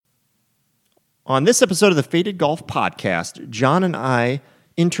On this episode of the Faded Golf Podcast, John and I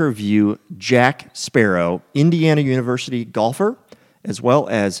interview Jack Sparrow, Indiana University golfer, as well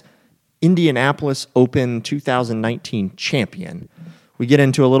as Indianapolis Open 2019 champion. We get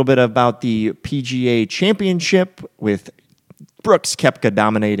into a little bit about the PGA Championship with Brooks Koepka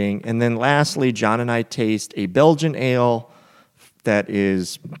dominating. And then lastly, John and I taste a Belgian ale that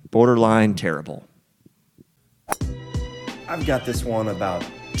is borderline terrible. I've got this one about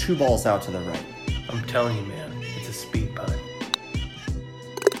 2 balls out to the right. I'm telling you, man, it's a speed putt.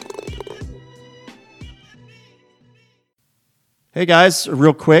 Hey guys,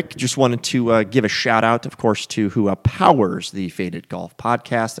 real quick, just wanted to give a shout out, of course, to who powers the Faded Golf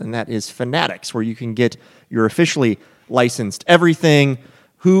Podcast, and that is Fanatics, where you can get your officially licensed everything.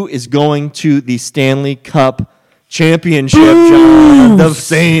 Who is going to the Stanley Cup Championship, John? The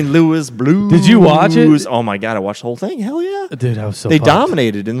St. Louis Blues. Did you watch it? Oh my God, I watched the whole thing. Hell yeah. Dude, I was so They pumped.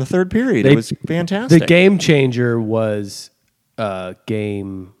 dominated in the third period. It was fantastic. The game changer was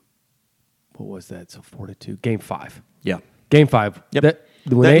game, what was that? So 4-2. Game 5. Yeah. Game 5. Yep.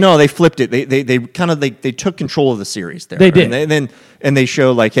 They flipped it. They took control of the series there. They did. And they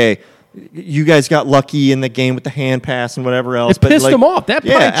show like, hey, you guys got lucky in the game with the hand pass and whatever else. It pissed them off. That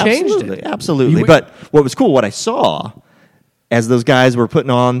probably changed it. Absolutely. But what was cool, what I saw as those guys were putting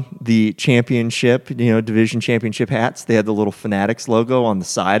on the championship, division championship hats, they had the little Fanatics logo on the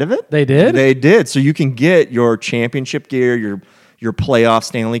side of it. They did? They did. So you can get your championship gear, your playoff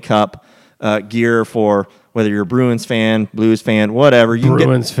Stanley Cup gear for whether you're a Bruins fan, Blues fan, whatever.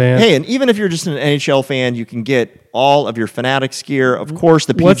 Bruins fan. Hey, and even if you're just an NHL fan, you can get all of your Fanatics gear. Of course,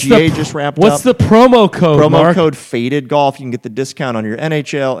 the PGA just wrapped up. What's the promo code, Mark? Code Faded Golf. You can get the discount on your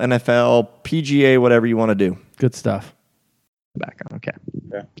NHL, NFL, PGA, whatever you want to do. Good stuff. Back on, okay.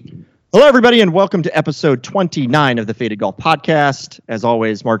 Yeah. Hello, everybody, and welcome to episode 29 of the Faded Golf Podcast. As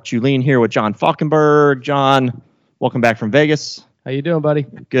always, Mark Julien here with John Falkenberg. John, welcome back from Vegas. How you doing, buddy?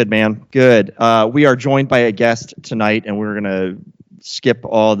 Good, man. Good. We are joined by a guest tonight, and we're going to skip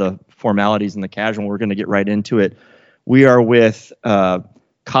all the formalities and the casual. We're going to get right into it. We are with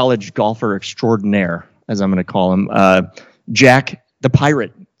college golfer extraordinaire, as I'm going to call him, Jack the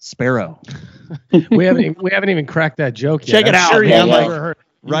Pirate Sparrow. we haven't even cracked that joke yet. Check it out. Sure Man. you've never heard.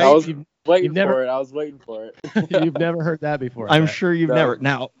 Right? I was waiting for it. You've never heard that before. I'm sure you've never.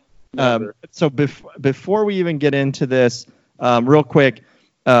 Now, so before we even get into this, real quick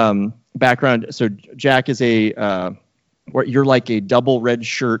background. So Jack is you're like a double red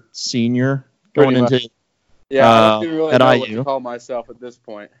shirt senior going into. Yeah, I don't really at know IU. what to call myself at this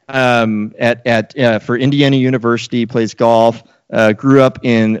point. For Indiana University, plays golf. Grew up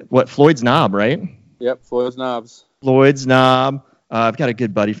in Floyd's Knob, right? Yep, Floyd's Knobs. Floyd's Knob. I've got a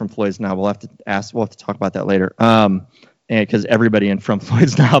good buddy from Floyd's Knob. We'll have to talk about that later. And because everybody from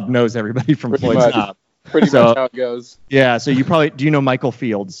Floyd's Knob knows everybody from Floyd's Knob. Pretty much how it goes. Yeah, so do you know Michael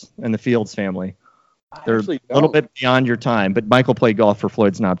Fields and the Fields family? They're a little bit beyond your time, but Michael played golf for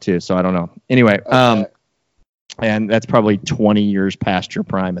Floyd's Knob too, so I don't know. Anyway, okay. And that's probably 20 years past your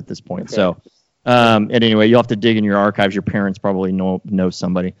prime at this point. Okay. So, and anyway, you'll have to dig in your archives. Your parents probably know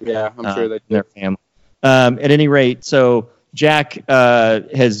somebody. Yeah, I'm sure they do. Their family. At any rate, so Jack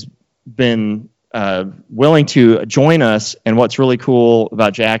has been willing to join us, and what's really cool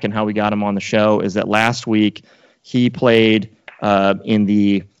about Jack and how we got him on the show is that last week he played in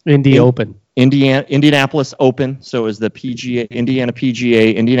the Indianapolis Open. So it was the Indiana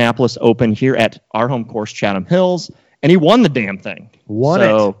PGA Indianapolis Open here at our home course, Chatham Hills, and he won the damn thing.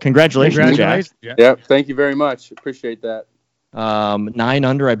 So congratulations, Jack. Yep, thank you very much. Appreciate that. 9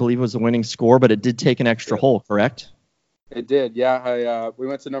 under, I believe, was the winning score, but it did take an extra hole, correct? It did, yeah. We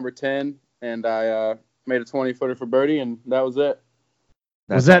went to number 10, and I made a 20-footer for birdie, and that was it.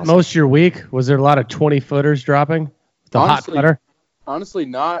 Was that awesome. Most of your week? Was there a lot of 20-footers dropping? Hot putter? Honestly,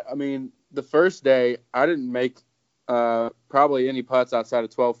 not. I mean, the first day, I didn't make probably any putts outside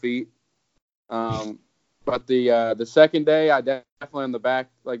of 12 feet. But the second day, I definitely on the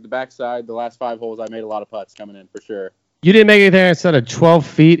backside, the last 5 holes, I made a lot of putts coming in for sure. You didn't make anything outside of 12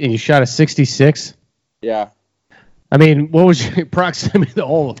 feet, and you shot a 66? Yeah. I mean, what was your proximity to the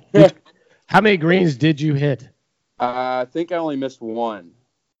hole? How many greens did you hit? I think I only missed 1,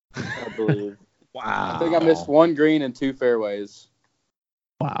 I believe. Wow. I think I missed 1 green and 2 fairways.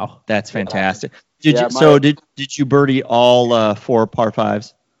 Wow. That's fantastic. Did you birdie all 4 par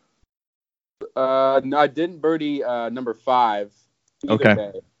 5s? No, I didn't birdie number 5 either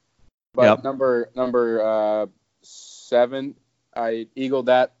day. But number 7, I eagled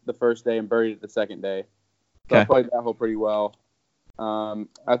that the first day and birdied it the second day. So I played that hole pretty well. I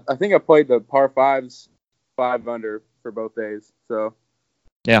think I played the par 5s 5 under for both days. So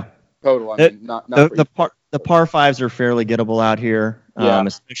yeah, total. I mean, not for the par fives are fairly gettable out here,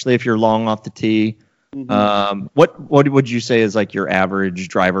 especially if you're long off the tee. Mhm. What would you say is like your average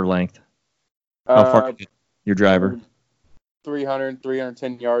driver length? How far your driver? 300,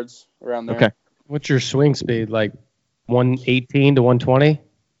 310 yards around there. Okay. What's your swing speed? Like 118 to 120?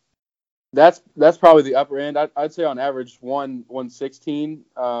 That's probably the upper end. I'd say on average 116.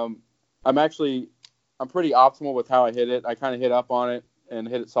 I'm pretty optimal with how I hit it. I kind of hit up on it and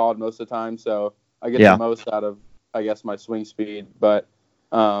hit it solid most of the time, so I get the most out of, I guess, my swing speed. But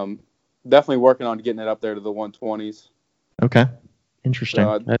definitely working on getting it up there to the 120s. Okay,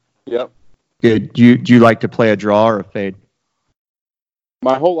 interesting. Yep. Good. Do you like to play a draw or a fade?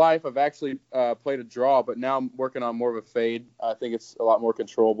 My whole life, I've actually played a draw, but now I'm working on more of a fade. I think it's a lot more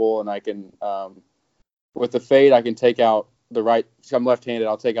controllable, and I can, with the fade, I can take out the right. So I'm left-handed.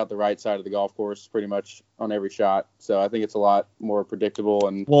 I'll take out the right side of the golf course pretty much on every shot. So I think it's a lot more predictable.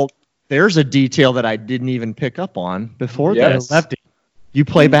 And there's a detail that I didn't even pick up on before this. Lefty. You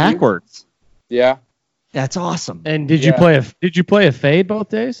play backwards. Yeah. That's awesome. And did you play a fade both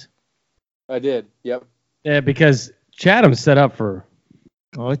days? I did. Yep. Yeah, because Chatham's set up for.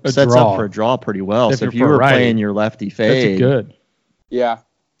 Oh, it sets up for a draw pretty well. So if you were playing your lefty fade, that's good. Yeah.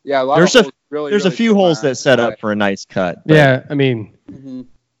 A lot of holes there's a few holes that set up for a nice cut. But. Yeah, I mean,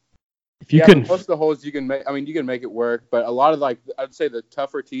 if you couldn't, most of the holes you can make. I mean, you can make it work, but a lot of I'd say the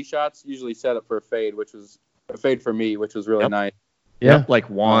tougher tee shots usually set up for a fade, which was a fade for me, which was really nice. Yeah, like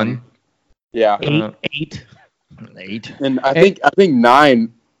 1. Yeah, 8. And I think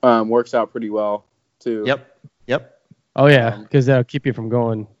 9 works out pretty well too. Yep. Oh yeah, because that'll keep you from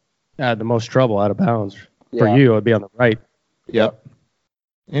going the most trouble out of bounds. For Yeah. you, it'd be on the right. Yep.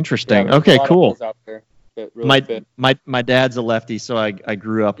 Interesting. Yeah, okay, cool. Out there that really fit. My dad's a lefty, so I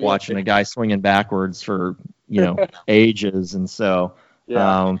grew up watching a guy swinging backwards for ages, and so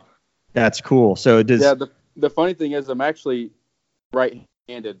that's cool. So does the funny thing is I'm actually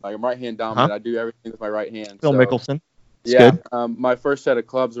right-handed. Like I'm right-hand dominant. I do everything with my right hand. Phil Mickelson. It's good. Good. My first set of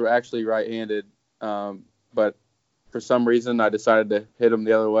clubs were actually right-handed, but for some reason I decided to hit them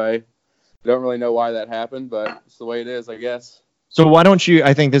the other way. Don't really know why that happened, but it's the way it is, I guess. So why don't you,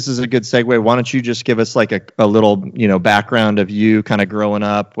 I think this is a good segue, why don't you just give us like a little, background of you kind of growing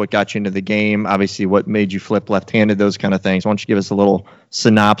up, what got you into the game, obviously what made you flip left-handed, those kind of things. Why don't you give us a little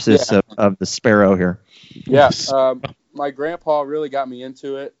synopsis of the Sparrow here? Yeah, my grandpa really got me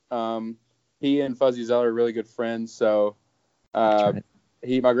into it. He and Fuzzy Zeller are really good friends, so my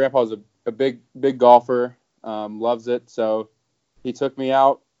grandpa was a big golfer, loves it, so he took me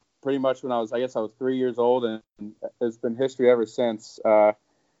out pretty much when I was 3 years old, and it's been history ever since. I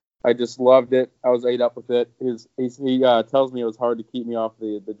just loved it. I was ate up with it. He tells me it was hard to keep me off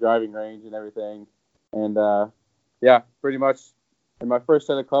the driving range and everything. And pretty much. And my first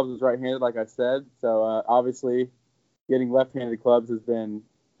set of clubs was right-handed, like I said. So obviously, getting left-handed clubs has been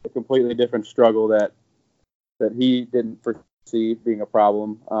a completely different struggle that he didn't foresee being a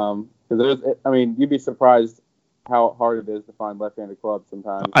problem. Because you'd be surprised how hard it is to find left-handed clubs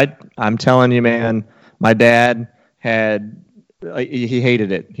sometimes. I'm telling you, man, my dad he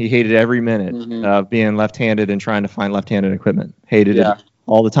hated it. He hated every minute of being left-handed and trying to find left-handed equipment. Hated it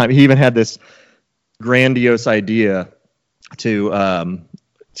all the time. He even had this grandiose idea to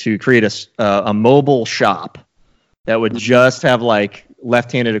create a mobile shop that would just have like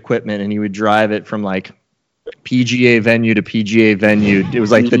left-handed equipment, and he would drive it from like PGA venue to PGA venue. It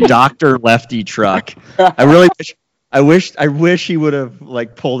was like the Dr. Lefty truck. I wish he would have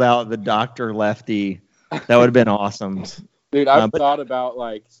like pulled out the Dr. Lefty. That would have been awesome. Dude, I've thought about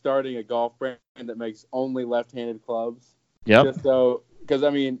like starting a golf brand that makes only left-handed clubs. Yep. Just so, because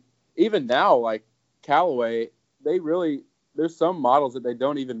even now, like Callaway, there's some models that they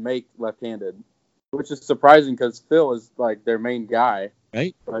don't even make left-handed, which is surprising because Phil is like their main guy.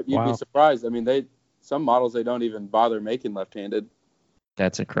 Right. But you'd be surprised. Some models they don't even bother making left-handed.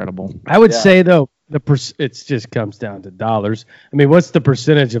 That's incredible. I would say though, it just comes down to dollars. What's the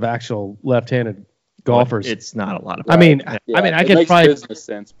percentage of actual left-handed golfers? It's not a lot of. I could probably business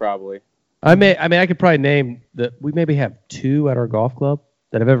sense probably. I could probably name that we maybe have 2 at our golf club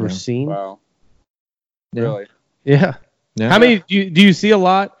that I've ever seen. Wow. Yeah. Really? Yeah. How many do you see a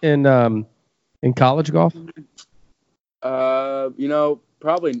lot in college golf?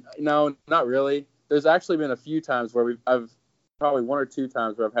 Probably no, not really. There's actually been a few times where I've probably 1 or 2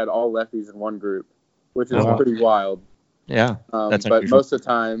 times where I've had all lefties in one group, which is pretty wild. Yeah, that's but unusual. most of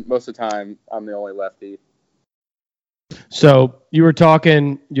the time, I'm the only lefty. So you were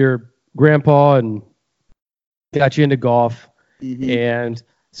talking your grandpa and got you into golf, and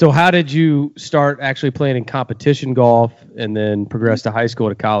So how did you start actually playing in competition golf and then progress to high school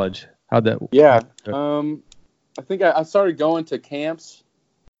to college? How'd that? Yeah. I think I started going to camps.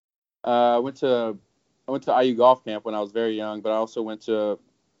 I went to IU golf camp when I was very young, but I also went to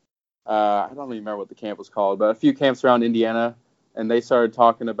I don't even remember what the camp was called, but a few camps around Indiana, and they started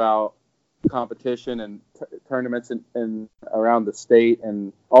talking about competition and tournaments in around the state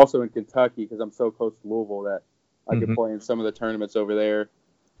and also in Kentucky because I'm so close to Louisville that I could play in some of the tournaments over there.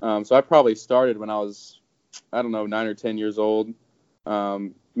 So I probably started when I was, I don't know, 9 or 10 years old.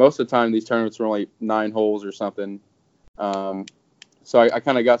 Most of the time, these tournaments were only 9 holes or something. So I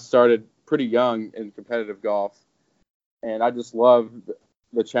kind of got started pretty young in competitive golf, and I just loved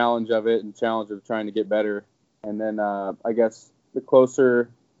the challenge of it and challenge of trying to get better. And then I guess the closer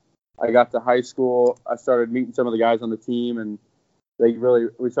I got to high school, I started meeting some of the guys on the team, and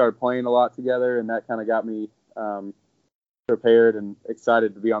we started playing a lot together, and that kind of got me prepared and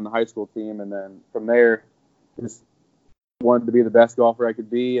excited to be on the high school team. And then from there, just wanted to be the best golfer I could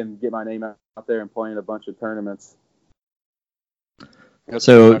be and get my name out there and play in a bunch of tournaments.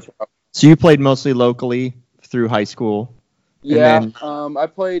 So you played mostly locally through high school? Yeah. I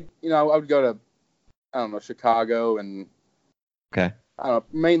played, I would go to, I don't know, Chicago and okay. I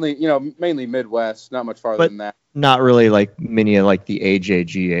don't know, mainly Midwest, not much farther than that. Not really like many of like the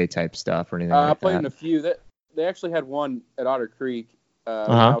AJGA type stuff or anything like that. I played in a few. They actually had one at Otter Creek when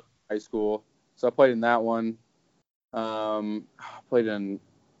I was in high school, so I played in that one. I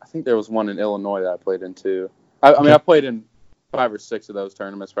think there was one in Illinois that I played in too. I played in 5 or 6 of those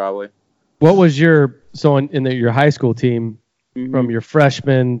tournaments probably. What was your high school team from your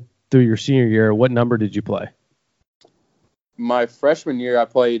freshman through your senior year? What number did you play? My freshman year, I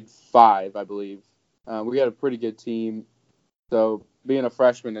played 5, I believe. We had a pretty good team, so being a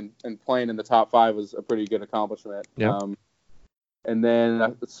freshman and playing in the top 5 was a pretty good accomplishment. Yeah. And then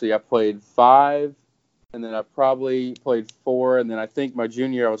let's see, I played 5, and then I probably played 4, and then I think my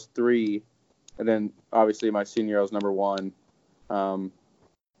junior year I was 3, and then obviously my senior year I was number 1. My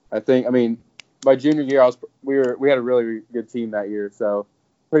junior year we had a really good team that year, so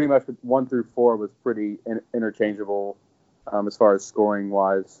pretty much 1 through 4 was pretty interchangeable as far as scoring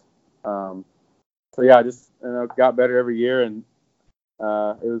wise. So yeah, I just got better every year, and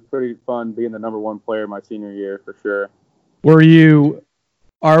it was pretty fun being the number 1 player my senior year for sure. Were you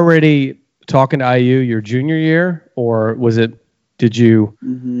already talking to IU your junior year, or did you?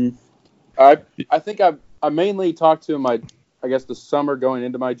 Mm-hmm. I think I mainly talked to him the summer going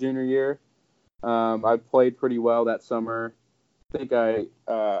into my junior year. I played pretty well that summer. I think I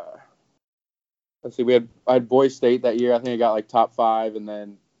had Boise State that year. I think I got like top 5, and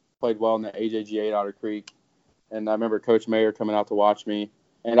then played well in the AJGA at Otter Creek. And I remember Coach Mayer coming out to watch me.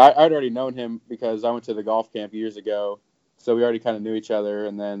 And I'd already known him because I went to the golf camp years ago. So we already kind of knew each other.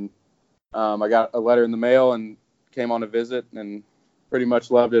 And then I got a letter in the mail and came on a visit and pretty much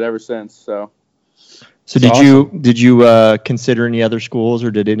loved it ever since. So did you consider any other schools,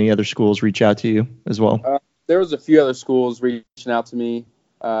 or did any other schools reach out to you as well? There was a few other schools reaching out to me,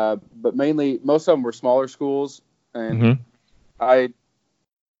 but mainly most of them were smaller schools. And I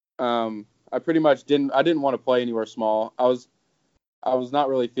pretty much didn't want to play anywhere small. I was not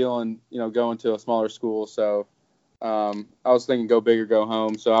really feeling, going to a smaller school. So I was thinking go big or go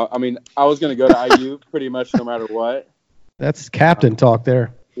home. So I was going to go to IU pretty much no matter what. That's captain talk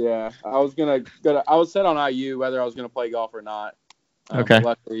there. Yeah, I was set on IU whether I was going to play golf or not. Okay.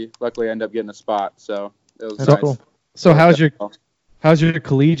 Luckily I ended up getting a spot. So it was That's nice. Cool. So how's your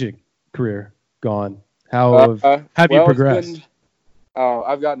collegiate career gone? How have you progressed?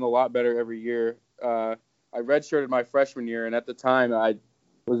 I've gotten a lot better every year. I redshirted my freshman year, and at the time, I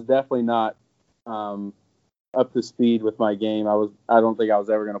was definitely not up to speed with my game. I don't think I was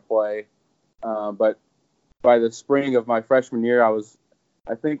ever going to play. But by the spring of my freshman year,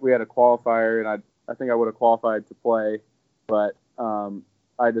 I think we had a qualifier, and I think I would have qualified to play, but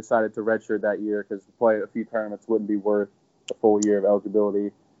I decided to redshirt that year because to play a few tournaments wouldn't be worth a full year of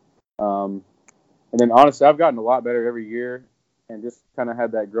eligibility. And then honestly, I've gotten a lot better every year, and just kind of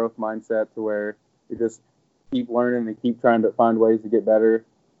had that growth mindset to where you just keep learning and keep trying to find ways to get better.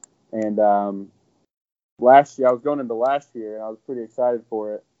 And last year, I was going into last year, and I was pretty excited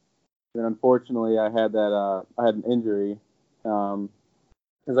for it. And unfortunately, I had an injury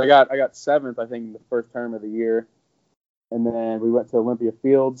because I got 7th, I think, in the first term of the year. And then we went to Olympia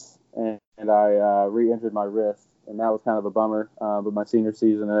Fields, and I re-injured my wrist, and that was kind of a bummer with my senior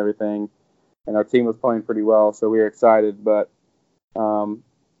season and everything. And our team was playing pretty well, so we were excited. But you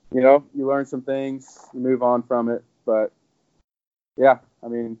learn some things, you move on from it. But yeah, I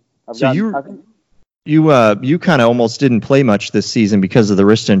mean, You kind of almost didn't play much this season because of the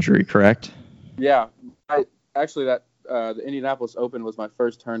wrist injury, correct? Yeah, I actually that the Indianapolis Open was my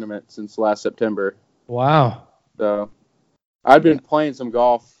first tournament since last September. Wow. So I've been playing some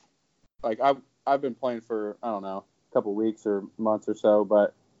golf. Like I've been playing for, I don't know, a couple weeks or months or so,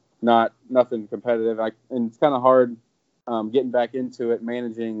 but nothing competitive. And it's kind of hard getting back into it,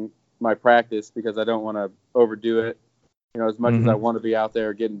 managing my practice because I don't want to overdo it. As much as I want to be out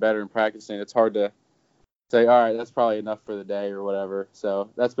there getting better and practicing, it's hard to say, all right, that's probably enough for the day or whatever. So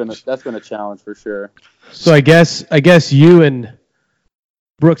that's been a challenge for sure. So I guess you and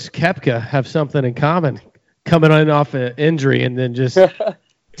Brooks Koepka have something in common, coming on off an injury and then just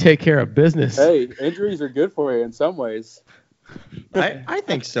take care of business. Hey, injuries are good for you in some ways. I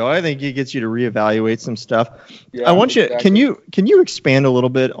think so. I think it gets you to reevaluate some stuff. Yeah, I want exactly. you. Can you expand a little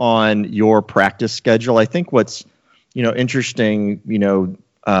bit on your practice schedule? I think what's interesting.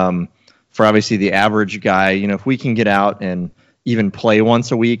 For obviously the average guy, if we can get out and even play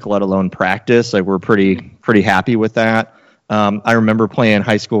once a week, let alone practice, like we're pretty happy with that. I remember playing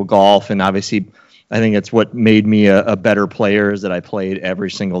high school golf, and obviously I think it's what made me a better player is that I played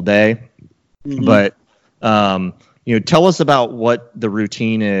every single day. Mm-hmm. But tell us about what the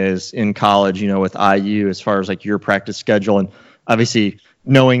routine is in college, with IU as far as like your practice schedule, and obviously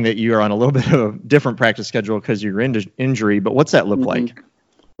knowing that you are on a little bit of a different practice schedule because of your injury. But what's that look like?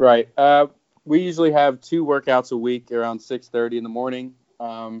 Right. We usually have 2 workouts a week around 6:30 in the morning.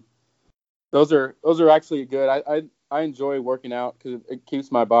 Those are actually good. I enjoy working out because it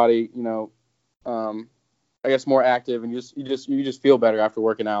keeps my body, I guess more active, and you just feel better after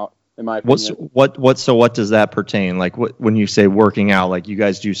working out. In my opinion. What does that pertain? Like when you say working out, like you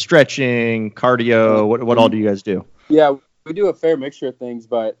guys do stretching, cardio, what all do you guys do? Yeah, we do a fair mixture of things,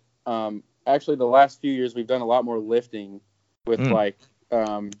 but actually the last few years we've done a lot more lifting with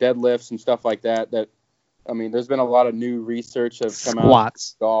deadlifts and stuff like that. There's been a lot of new research have come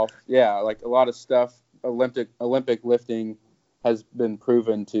Squats. Out golf. Yeah, like a lot of stuff. Olympic lifting has been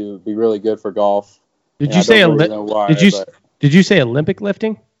proven to be really good for golf. Did you say Did you say Olympic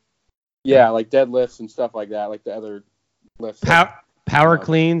lifting? Yeah, like deadlifts and stuff like that, like the other lifts. Power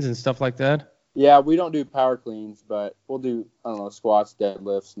cleans and stuff like that? Yeah, we don't do power cleans, but we'll do, squats,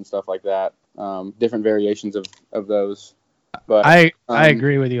 deadlifts, and stuff like that. Different variations of those. But I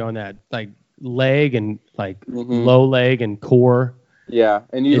agree with you on that. Like leg and low leg and core. Yeah,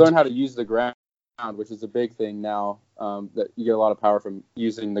 and you learn how to use the ground, which is a big thing now. That you get a lot of power from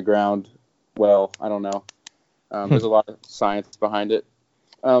using the ground well. I don't know. There's a lot of science behind it.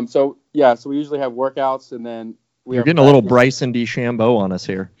 So we usually have workouts, and then you're getting a little Bryson DeChambeau on us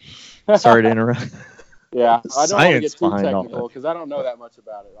here. Sorry to interrupt. Yeah, I don't want to get too technical because I don't know that much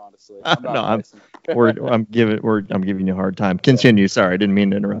about it, honestly. I'm giving you a hard time. Continue. Sorry, I didn't mean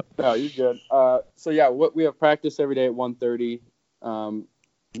to interrupt. No, you're good. We have practice every day at 1:30.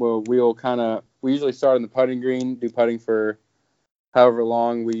 We usually start on the putting green, do putting for however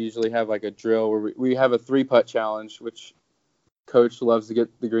long. We usually have like a drill where we have a 3-putt challenge, which coach loves to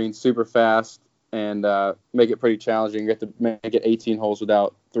get the green super fast and make it pretty challenging. You have to make it 18 holes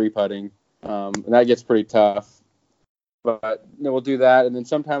without 3-putting, and that gets pretty tough. But we'll do that, and then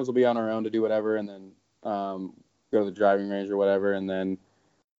sometimes we'll be on our own to do whatever, and then go to the driving range or whatever, and then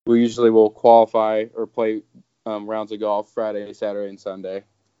we usually will qualify or play rounds of golf Friday, Saturday, and Sunday.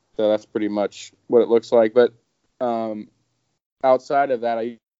 So that's pretty much what it looks like. But outside of that,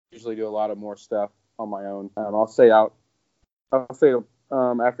 I usually do a lot of more stuff on my own. I'll stay after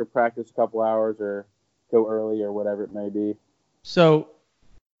practice a couple hours or go early or whatever it may be. So,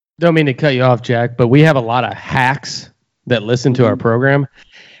 don't mean to cut you off, Jack, but we have a lot of hacks that listen to our program,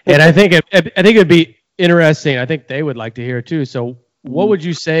 and I think it'd be interesting. I think they would like to hear it too. So, what would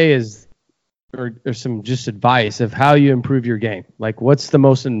you say is, or some just advice of how you improve your game? Like, what's the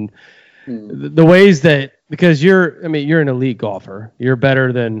most the ways that, because you're an elite golfer, you're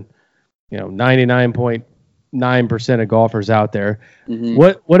better than 99.9% of golfers out there. Mm-hmm.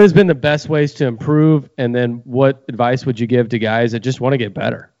 What has been the best ways to improve, and then what advice would you give to guys that just want to get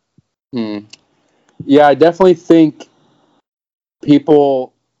better? Yeah, I definitely think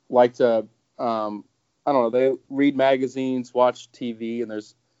people like to they read magazines, watch TV, and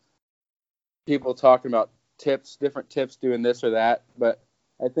there's people talking about different tips doing this or that, but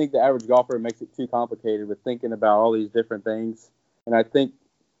I think the average golfer makes it too complicated with thinking about all these different things, and I think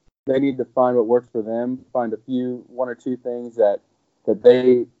they need to find what works for them, find one or two things that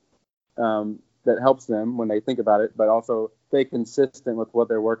they that helps them when they think about it, but also stay consistent with what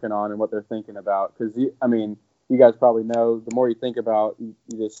they're working on and what they're thinking about. Because you guys probably know, the more you think about, you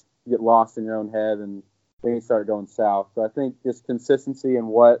just get lost in your own head and things start going south. So I think just consistency in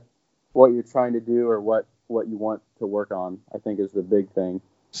what what you're trying to do or what you want to work on, I think is the big thing.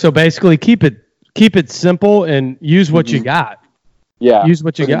 So basically, keep it simple and use what you got. Yeah, use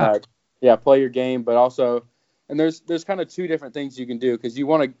what you got. Much. Yeah, play your game, but also, and there's kind of two different things you can do because you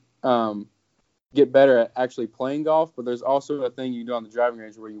want to get better at actually playing golf, but there's also a thing you can do on the driving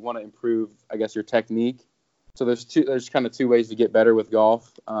range where you want to improve, I guess, your technique. So there's kind of two ways to get better with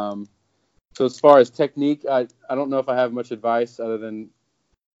golf. So as far as technique, I don't know if I have much advice other than,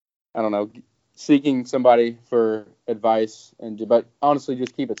 I don't know, seeking somebody for advice, but honestly,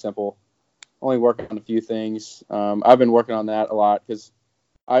 just keep it simple. Only work on a few things. I've been working on that a lot because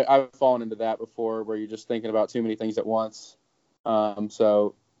I've fallen into that before where you're just thinking about too many things at once.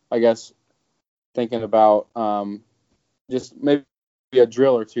 So I guess thinking about just maybe a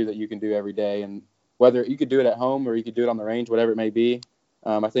drill or two that you can do every day, and whether you could do it at home or you could do it on the range, whatever it may be.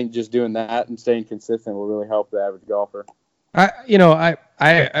 I think just doing that and staying consistent will really help the average golfer. I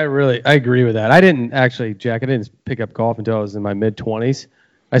really agree with that. I didn't actually, Jack. I didn't pick up golf until I was in my mid-20s.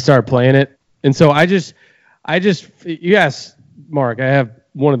 I started playing it, and so I just, yes, Mark, I have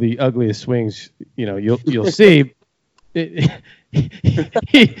one of the ugliest swings. You'll see. He's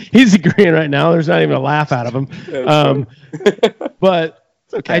agreeing right now. There's not even a laugh out of him. But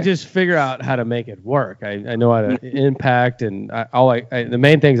okay. I just figure out how to make it work. I know how to impact, and the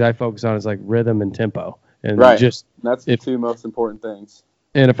main things I focus on is like rhythm and tempo, and right. That's the two most important things.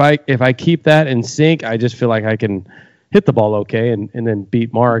 And if I keep that in sync, I just feel like I can hit the ball okay, and then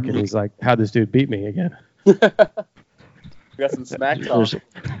beat Mark, and he's like, "How'd this dude beat me again?" We got some smack talk.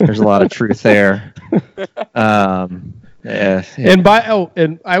 There's a lot of truth there. Yeah.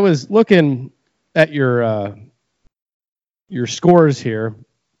 And I was looking at your scores here,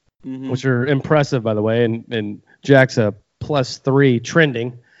 which are impressive, by the way. And Jack's a +3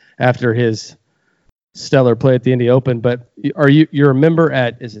 trending after his stellar play at the Indy Open. But you're a member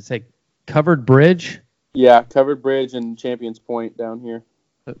at, is it say Covered Bridge? Yeah, Covered Bridge and Champions Point down here.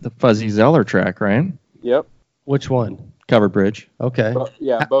 The Fuzzy Zeller track, right? Yep. Which one? Covered Bridge. Okay.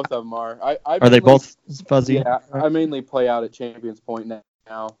 Yeah, both of them are. Are they both fuzzy? Yeah, I mainly play out at Champions Point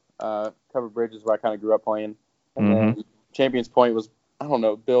now. Covered Bridge is where I kind of grew up playing. And then Champions Point was, I don't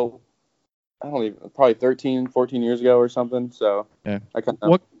know, probably 13, 14 years ago or something. So yeah. I kind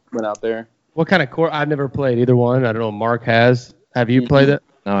of went out there. What kind of course? I've never played either one. I don't know. Mark has. Have you played it?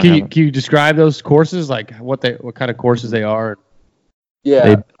 No, can you describe those courses, like what kind of courses they are?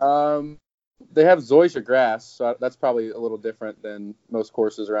 Yeah. They have zoysia grass, so that's probably a little different than most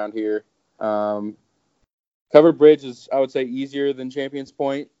courses around here. Covered Bridge is, I would say, easier than Champions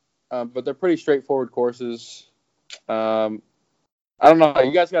Point, but they're pretty straightforward courses. I don't know.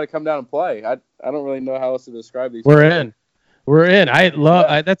 You guys got to come down and play. I don't really know how else to describe these. We're in.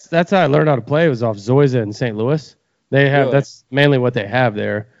 That's how I learned how to play. It was off Zoysia in St. Louis. They have really? That's mainly what they have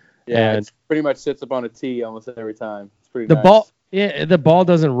there. Yeah, it pretty much sits up on a tee almost every time. It's pretty nice. Ball. Yeah, the ball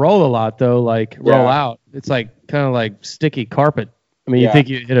doesn't roll a lot though. Roll out. It's like kind of like sticky carpet. I mean, you think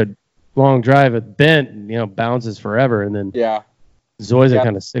you hit a long drive, it bent, and, bounces forever, and then Zoysia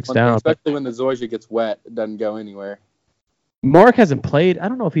kind of sticks down. Especially when the Zoysia gets wet, it doesn't go anywhere. Mark hasn't played. I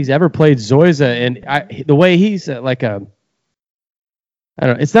don't know if he's ever played Zoysia, and the way he's like a. I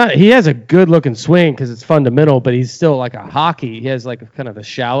don't know. It's not. He has a good looking swing because it's fundamental, but he's still like a hockey. He has like a kind of a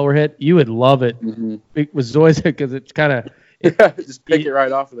shallower hit. You would love it with Zoysia because it's kind of. Just pick it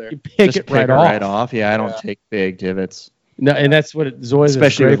right off of there. You pick it right off. Yeah, I don't take big divots. No, and that's what Zoysia is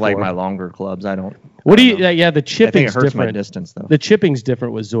especially with like for. my longer clubs. I don't. What do you? Yeah, the chipping's I think it hurts different. My distance though. The chipping's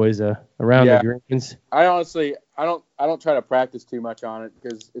different with Zoysia around the greens. I honestly, I don't try to practice too much on it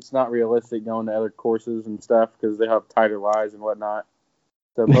because it's not realistic going to other courses and stuff because they have tighter lies and whatnot.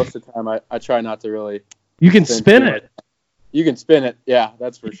 So most of the time, I try not to really. You can spin it. You can spin it. Yeah,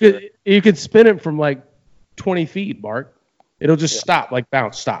 that's for sure. You can spin it from like 20 feet, Mark. It'll just stop, like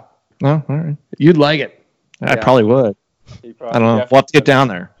bounce, stop. Oh, all right. You'd like it. I probably would. I don't know. We'll have to get down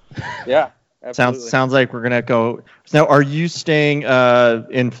there. Yeah, absolutely. Sounds like we're gonna go. Now, are you staying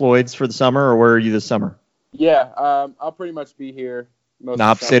in Floyd's for the summer, or where are you this summer? Yeah, I'll pretty much be here.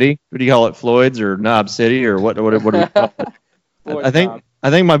 Knob City? What do you call it? Floyd's or Knob City or what do you call it?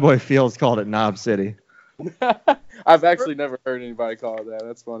 I think my boy Fields called it Knob City. I've actually never heard anybody call it that.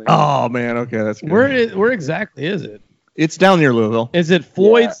 That's funny. Oh man, okay, that's good. Where exactly is it? It's down near Louisville. Is it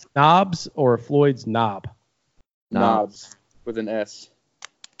Floyd's Knobs or Floyd's Knob? Knobs with an S.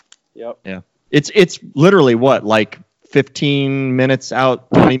 Yep. Yeah. It's literally what, like 15 minutes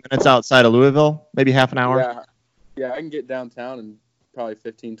out, 20 minutes outside of Louisville, maybe half an hour. Yeah, I can get downtown in probably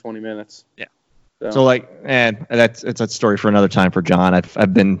 15, 20 minutes. Yeah. So it's a story for another time for John.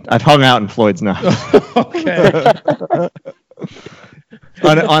 I've hung out in Floyd's Knobs. Okay.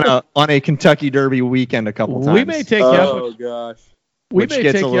 on a Kentucky Derby weekend a couple times. We may take you up. Oh gosh. We Which may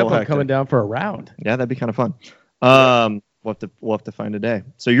gets take a you little up on hectic. coming down for a round. Yeah, that'd be kind of fun. We'll have to find a day.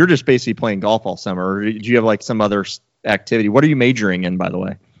 So you're just basically playing golf all summer, or do you have like some other activity? What are you majoring in, by the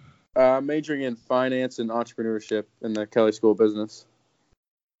way? Majoring in finance and entrepreneurship in the Kelly School of Business.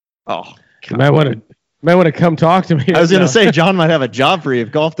 Oh, You might want to come talk to me. I was going to say John might have a job for you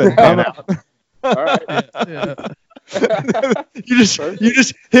if golf doesn't pan out. All right. Yeah. you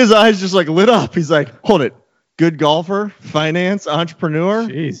just his eyes just like lit up. He's like, hold it, good golfer, finance, entrepreneur.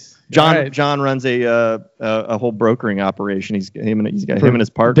 Jeez. John All right. John runs a whole brokering operation. He's got him and his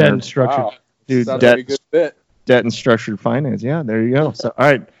partner. Debt and structure. Wow. Dude, Sounds like a good fit. debt and structured finance. Yeah, there you go. So all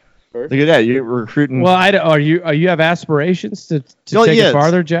right, Perfect. look at that. You're recruiting. Well, are you have aspirations to Oh, take yes. it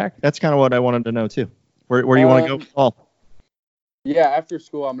farther, Jack? That's kind of what I wanted to know too. Where do you want to go with golf? Yeah, after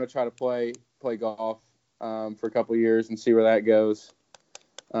school, I'm gonna try to play golf for a couple of years and see where that goes.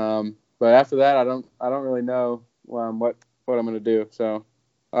 But after that, I don't really know what I'm gonna do. So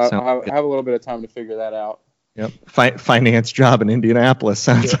I'll have a little bit of time to figure that out. Yep. Finance job in Indianapolis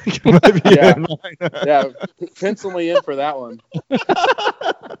sounds like it might be Yeah. in line. Yeah, pencil me in for that one.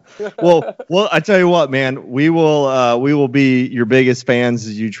 Well, I tell you what, man, we will be your biggest fans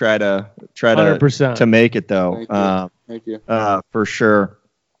as you try to 100%. to make it though. Thank you. For sure.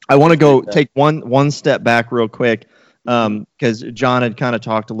 I want to go take one step back real quick because John had kind of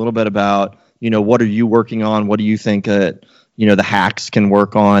talked a little bit about, what are you working on? What do you think the hacks can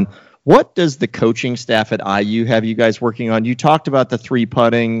work on? What does the coaching staff at IU have you guys working on? You talked about the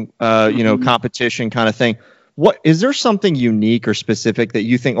 3-putting, competition kind of thing. What is there something unique or specific that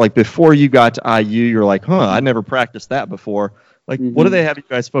you think, like before you got to IU, you're like, I never practiced that before. Like, what do they have you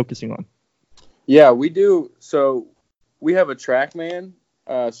guys focusing on? Yeah, we do. So we have a TrackMan.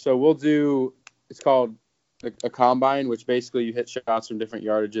 So we'll do. It's called a combine, which basically you hit shots from different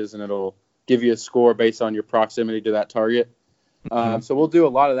yardages, and it'll give you a score based on your proximity to that target. So we'll do a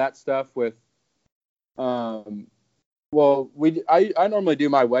lot of that stuff with. I normally do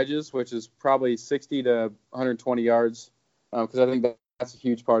my wedges, which is probably 60 to 120 yards, because I think that's a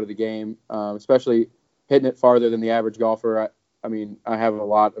huge part of the game, especially hitting it farther than the average golfer. I have a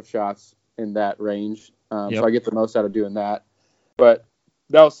lot of shots in that range, so I get the most out of doing that. But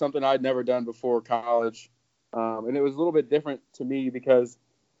that was something I'd never done before college, and it was a little bit different to me because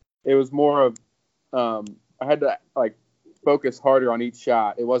it was more of I had to focus harder on each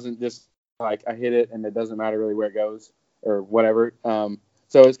shot. It wasn't just like I hit it and it doesn't matter really where it goes or whatever.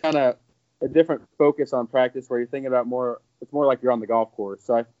 So it's kind of a different focus on practice where you're thinking about it's more like you're on the golf course.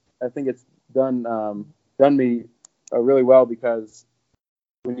 So I think it's done me really well because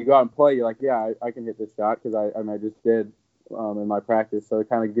when you go out and play, you're like, yeah, I can hit this shot because I just did in my practice. So it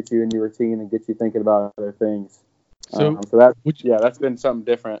kind of gets you in your routine and gets you thinking about other things. So that's been something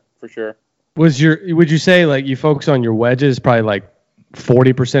different for sure. Would you say like you focus on your wedges probably like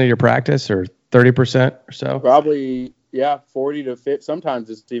 40% of your practice or 30% or so? Probably, yeah, 40 to 50. Sometimes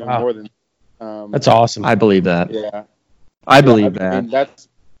it's even more than. That's awesome. I believe that. Yeah, I believe that. That's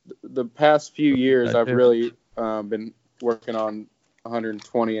the past few years. I've really been working on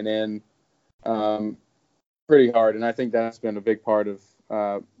 120 and in pretty hard, and I think that's been a big part of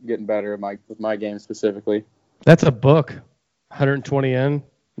getting better with my game specifically. That's a book, 120 in.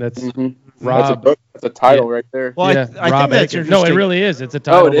 That's Rob. That's a book. That's a title right there. Well, yeah, I Rob think that's Aiken. No, it really is. It's a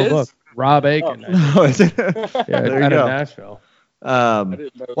title of a book. Rob Aiken. Oh, is it? Yeah, There you out go. of Nashville.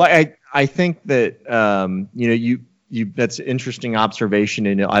 I think that you that's an interesting observation,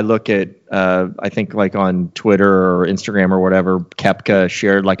 and I look at I think like on Twitter or Instagram or whatever, Koepka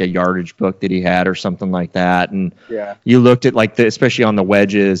shared like a yardage book that he had or something like that, and you looked at like especially on the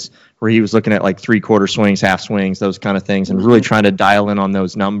wedges where he was looking at like 3/4 swings, half swings, those kind of things, and really trying to dial in on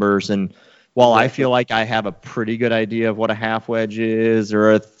those numbers. And while I feel like I have a pretty good idea of what a half wedge is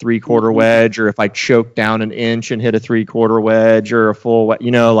or a 3/4 wedge, or if I choke down an inch and hit a 3/4 wedge or a full wedge,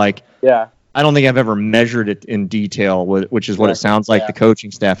 I don't think I've ever measured it in detail, which is what it sounds like the coaching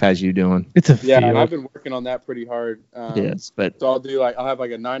staff has you doing. It's a field. and I've been working on that pretty hard. But so I'll have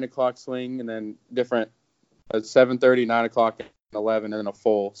like a 9 o'clock swing and then different 7:30, 9 o'clock, and 11, and then a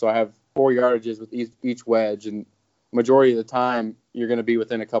full. So I have 4 yardages with each wedge, and majority of the time you're going to be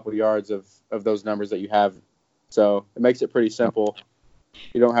within a couple of yards of those numbers that you have. So it makes it pretty simple.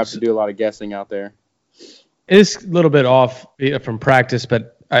 You don't have to do a lot of guessing out there. It's a little bit off from practice,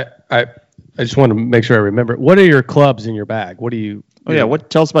 but I just want to make sure I remember. What are your clubs in your bag? What do you? Oh yeah,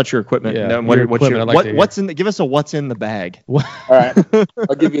 tell us about your equipment. Yeah, What's in? Give us a what's in the bag. All right,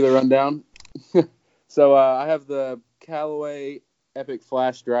 I'll give you the rundown. So I have the Callaway Epic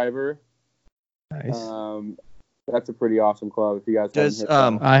Flash driver. Nice. that's a pretty awesome club. If you guys haven't Does hit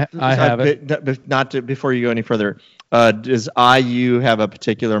that one. I have it. Not to, before you go any further. Does IU have a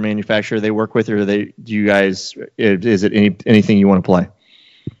particular manufacturer they work with, or do you guys? Is it anything you want to play?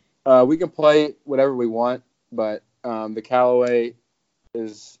 We can play whatever we want, but the Callaway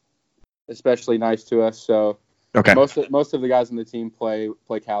is especially nice to us. So Okay. most of the guys on the team play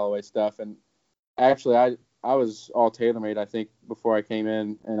Callaway stuff, and actually I was all TaylorMade, I think, before I came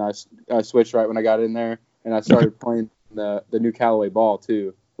in, and I switched right when I got in there, and I started playing the new Callaway ball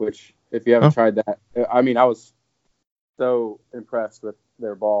too, which if you haven't tried that, I mean, I was so impressed with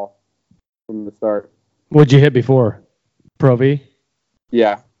their ball from the start. What'd you hit before? Pro V?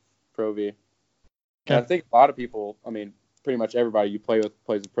 Yeah, Pro V. Okay. And I think a lot of people, I mean, pretty much everybody you play with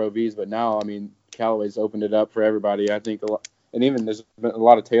plays with Pro Vs, but now, I mean, Callaway's opened it up for everybody. I think a lot, and even there's been a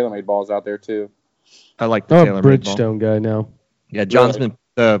lot of TaylorMade balls out there too. I like the I'm a TaylorMade ball. Bridgestone guy now. Yeah, John's Really?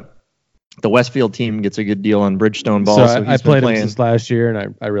 been the Westfield team gets a good deal on Bridgestone So balls. I he's been played them playing since last year,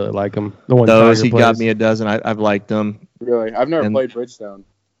 and I really like them. The one those. Tiger He plays. got me a dozen. I've liked them. Really, I've never And- played Bridgestone.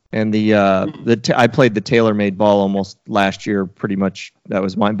 And I played the TaylorMade ball almost last year. Pretty much that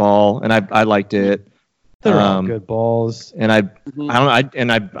was my ball, and I liked it. They're all good balls. And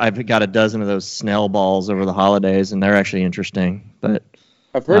I've got a dozen of those Snell balls over the holidays, and they're actually interesting. But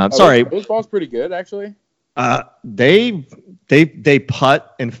I've heard. sorry. Those balls pretty good actually. They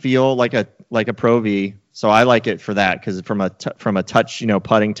putt and feel like a Pro V, so I like it for that because from a touch,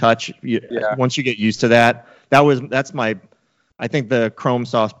 putting touch. Once you get used to that, that's my. I think the Chrome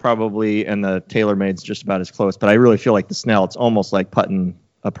Soft probably and the TaylorMade's just about as close, but I really feel like the Snell, it's almost like putting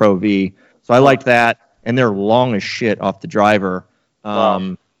a Pro V. So I like that, and they're long as shit off the driver.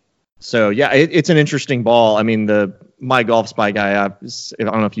 Wow. So yeah, it's an interesting ball. I mean, my Golf Spy guy, I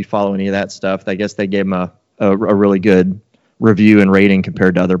don't know if you follow any of that stuff. I guess they gave him a really good review and rating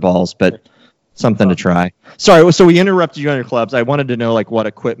compared to other balls, but something to try. Sorry, so we interrupted you on your clubs. I wanted to know like what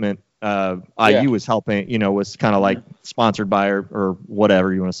equipment IU was helping, was kind of like sponsored by or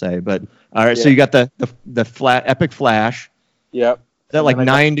whatever you want to say. But all right, so you got the flat Epic Flash. Yep. Is that like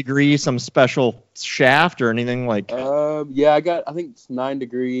 9 degrees, some special shaft or anything like? Yeah, I think it's 9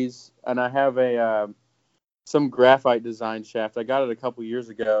 degrees, and I have some graphite design shaft. I got it a couple years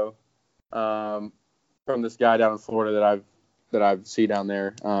ago from this guy down in Florida that I've seen down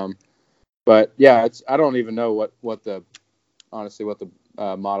there. But yeah, I don't even know what the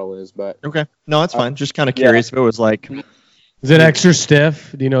model is, but Okay, no, that's fine. Just kind of curious if it was like. Is it extra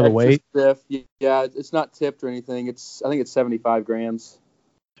stiff? Do you know the extra weight? stiff. Yeah, it's not tipped or anything. I think it's 75 grams.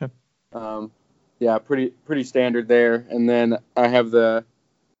 Okay. Yeah, pretty standard there. And then I have the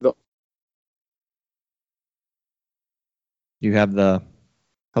You have the.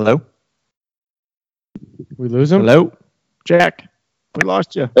 Hello. We lose him? Hello, Jack. We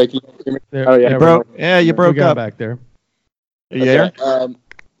lost you. Hey, can you hear me? There, Oh, yeah, we Bro, got- yeah, you we broke got up. back there. Are you there? Okay,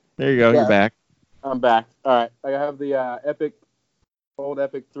 There you go. yeah. You're back. I'm back. All right. I have the old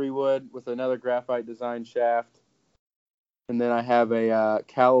Epic 3-wood with another graphite design shaft. And then I have a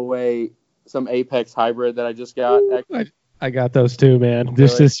Callaway, some Apex hybrid that I just got. I got those too, man. Really?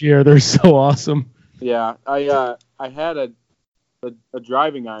 This year, they're so awesome. Yeah. I had a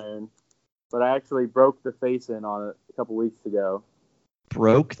driving iron, but I actually broke the face in on it a couple weeks ago.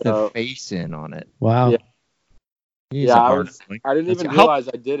 Broke the So- face in on it. Wow. Yeah. He's Yeah, a I hard one. didn't even That's- realize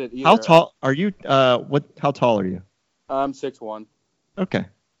I did it either. How tall are you? How tall are you? I'm 6'1". Okay.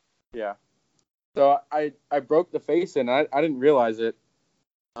 Yeah. So I broke the face in. I didn't realize it.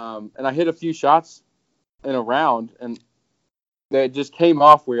 And I hit a few shots in a round, and they just came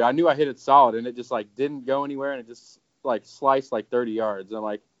off weird. I knew I hit it solid, and it just like didn't go anywhere, and it just like sliced like 30 yards. And I'm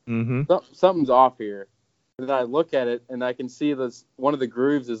like, Mm-hmm. something's off here. And then I look at it, and I can see this one of the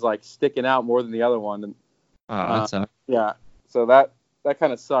grooves is like sticking out more than the other one. And Oh, that's a. yeah, so that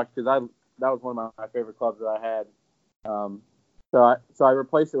kind of sucked because that was one of my favorite clubs that I had. So I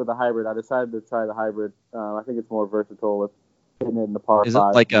replaced it with a hybrid. I decided to try the hybrid. I think it's more versatile with hitting it in the par Is it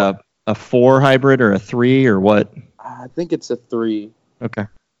 5. like a 4 hybrid or a 3 or what? I think it's a 3, Okay.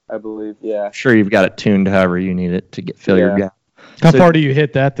 I believe. Yeah. I'm sure you've got it tuned however you need it to fill your Yeah. gap. How So- far do you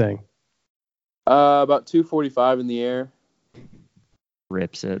hit that thing? About 245 in the air,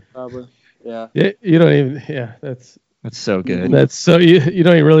 Rips it. probably. Yeah. You don't even. Yeah, That's so good. that's so you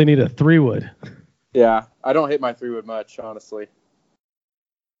don't even really need a 3-wood. Yeah. I don't hit my 3-wood much, honestly.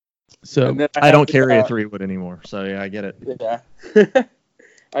 So And then I have don't the, carry a 3-wood anymore, so yeah, I get it. Yeah.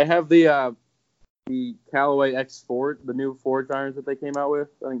 I have the Callaway X4, the new forge irons that they came out with,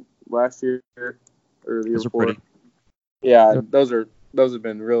 I think last year or the year Those are before. pretty. Yeah, those have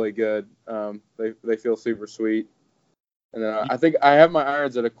been really good. They feel super sweet. And then I think I have my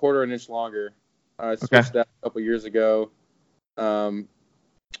irons at a quarter an inch longer I switched that a couple years ago. I've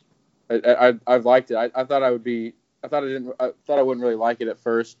liked it. I thought I wouldn't really like it at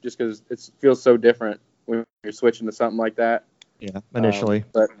first, just because it feels so different when you're switching to something like that. Yeah, initially.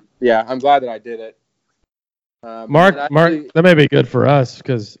 But yeah, I'm glad that I did it. Mark, that may be good for us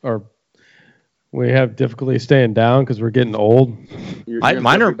because we have difficulty staying down because we're getting old.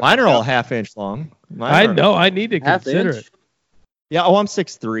 Mine are all half-inch long. I know. I need to consider it. Yeah. Oh, I'm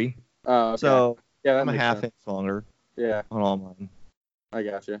 6'3". Okay. So yeah, I'm a half-inch longer. Yeah. On all mine. I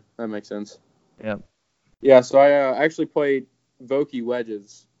gotcha. That makes sense. Yeah. Yeah. So I actually played Vokey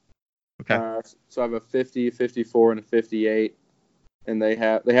wedges. Okay. So I have a 50, 54, and a 58, and they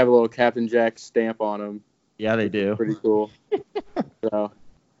have a little Captain Jack stamp on them. Yeah, they do. Pretty cool. So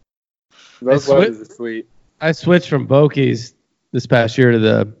those wedges are sweet. I switched from Vokeys this past year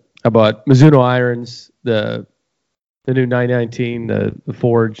to I bought Mizuno irons, the new 919, the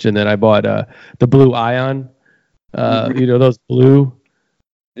forged, and then I bought the Blue Ion. Those blue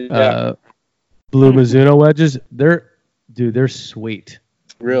Mizuno wedges. They're sweet.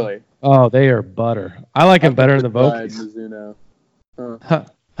 Really? Oh, they are butter. I like them better than the Vokeys. Mizuno.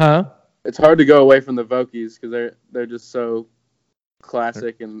 Huh? It's hard to go away from the Vokeys because they're just so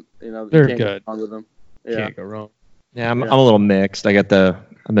classic, and they're you can't good. go wrong with them. Yeah. Can't go wrong. Yeah, I'm a little mixed. I've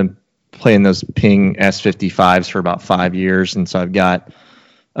been playing those Ping S55s for about 5 years, and so I've got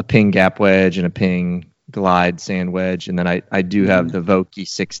a Ping gap wedge and a Ping glide sand wedge, and then I do have the Vokey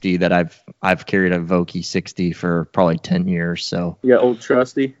 60 that I've carried a Vokey 60 for probably 10 years. So you got old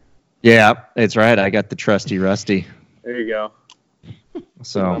trusty. Yeah, it's right. I got the trusty rusty. There you go.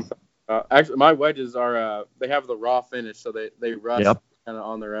 So actually, my wedges are they have the raw finish, so they rust kind of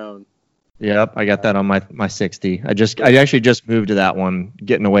on their own. Yep, I got that on my 60. I actually just moved to that one,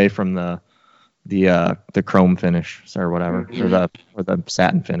 getting away from the chrome finish or whatever, or the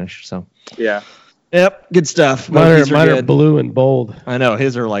satin finish. So yeah. Yep, good stuff. Mine are blue and bold. I know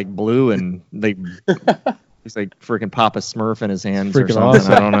his are like blue and he's like freaking Papa Smurf in his hands or something.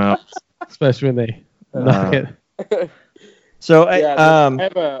 Awesome. I don't know. Especially when they knock it. So I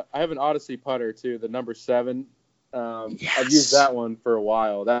have an Odyssey putter too, the number 7. Yes. I've used that one for a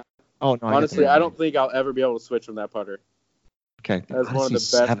while. Honestly, I don't think I'll ever be able to switch from that putter. Okay, that's one of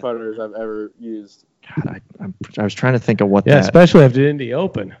the best putters I've ever used. God, I was trying to think of what. Yeah, especially after the Indy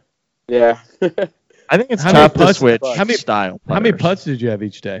Open. Yeah. I think it's tough to switch style putters. How many putts did you have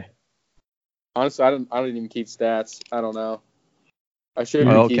each day? Honestly, I don't even keep stats. I don't know. I should keep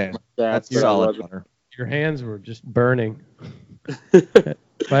my stats. That's solid putter. Your hands were just burning.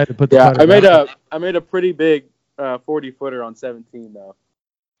 If I had to put the putter I made a pretty big 40-footer on 17 though.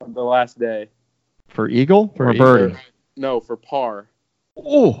 On the last day. For eagle or birdie? No, for par.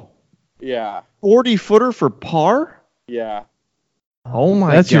 Oh. Yeah. 40-footer for par? Yeah. Oh my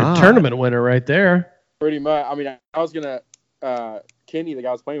God. That's your tournament winner right there. Pretty much. I mean, I was gonna Kenny, the guy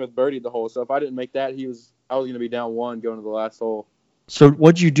I was playing with, birdied the hole. So if I didn't make that, I was gonna be down 1 going to the last hole. So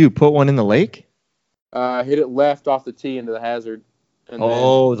what'd you do? Put one in the lake? Hit it left off the tee into the hazard. And the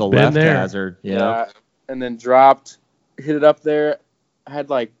left hazard. Yeah. And then dropped, hit it up there. I had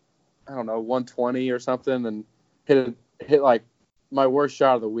 120 or something, and hit like my worst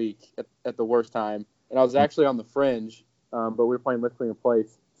shot of the week at the worst time. And I was actually on the fringe, but we were playing Listening in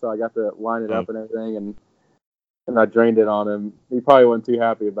Place, so I got to line it up and everything, and I drained it on him. He probably wasn't too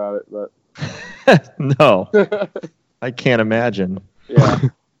happy about it, but no, I can't imagine. Yeah.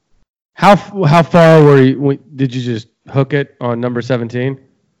 How far were you? Did you just hook it on number 17?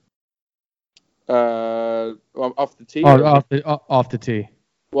 Off the tee. Off the tee.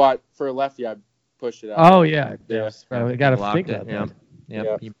 Well, for a lefty, I pushed it out. Oh yeah. I got to think of that.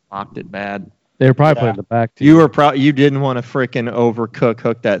 Yeah, he blocked it bad. They were probably playing the back tee. You didn't want to frickin'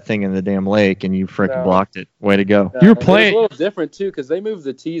 hook that thing in the damn lake, and you frickin' blocked it. Way to go. You were playing. It was a little different too, because they moved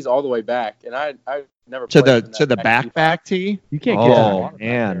the tees all the way back, and I never to the back tee. You can't get that water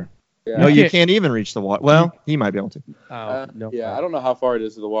man. Yeah. No, you can't even reach the water. Well, he might be able to. No. Yeah, I don't know how far it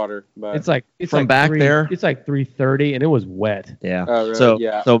is to the water, but it's like back there. It's like 330, and it was wet. Yeah. Really?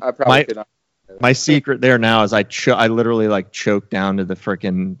 So I probably could not. My secret there now is I literally choked down to the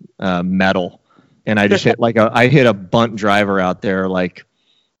frickin' metal, and I just hit I hit a bunt driver out there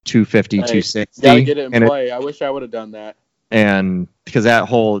 250, 260. Gotta get it in play. I wish I would have done that. And because that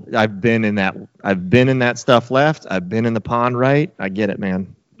hole, I've been in that stuff left. I've been in the pond right. I get it,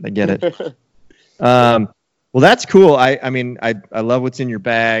 man. I get it. Well, that's cool. I mean, I love what's in your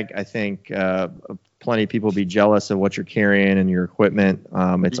bag. I think plenty of people will be jealous of what you're carrying and your equipment.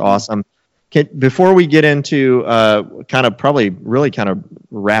 It's awesome. Before we get into kind of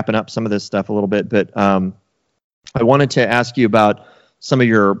wrapping up some of this stuff a little bit, but I wanted to ask you about some of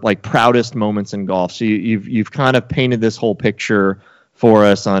your like proudest moments in golf. So you've kind of painted this whole picture for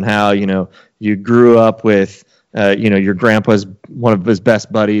us on how you grew up with your grandpa's one of his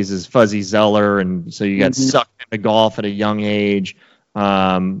best buddies is Fuzzy Zeller, and so you got sucked into golf at a young age,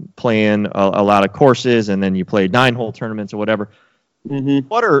 playing a lot of courses, and then you played 9-hole tournaments or whatever.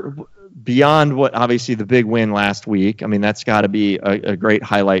 What are beyond what obviously the big win last week? I mean, that's got to be a great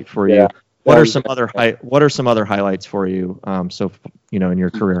highlight for you. What are some other highlights for you? In your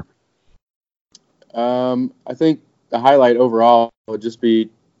career. I think the highlight overall would just be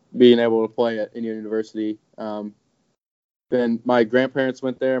being able to play at Indiana University. Then my grandparents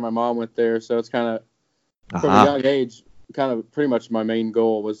went there, my mom went there, so it's kind of from a young age, kind of pretty much my main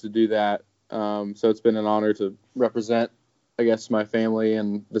goal was to do that. So it's been an honor to represent, I guess, my family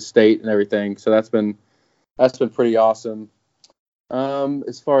and the state and everything. So that's been pretty awesome.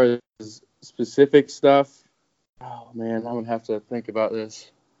 As far as specific stuff, oh man, I'm gonna have to think about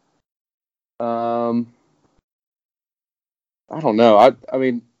this. I don't know. I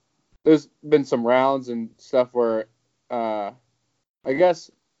mean, there's been some rounds and stuff where I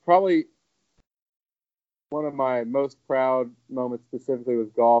guess probably one of my most proud moments specifically was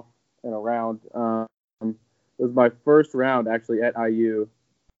golf in a round. It was my first round actually at IU.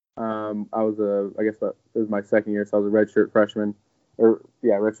 It was my second year, so I was a redshirt freshman.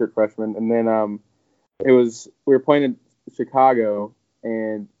 And then we were playing in Chicago,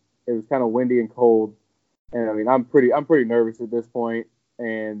 and it was kind of windy and cold. And I mean, I'm pretty nervous at this point.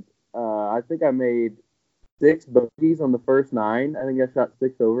 And I think I made 6 bogeys on the first 9. I think I shot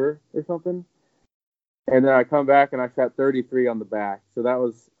 6 over or something. And then I come back and I shot 33 on the back. So that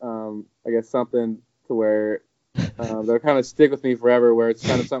was, I guess, something to where they'll kind of stick with me forever. Where it's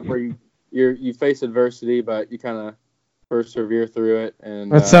kind of something where you face adversity, but you kind of persevere through it.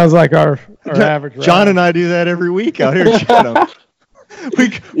 And that sounds like our average round. John and I do that every week out here in Chatham. We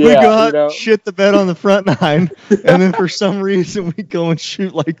go out, shit the bed on the front 9, and then for some reason we go and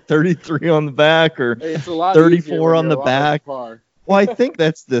shoot like 33 on the back or 34 on the back. Well, I think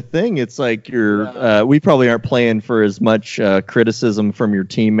that's the thing. It's like we probably aren't playing for as much criticism from your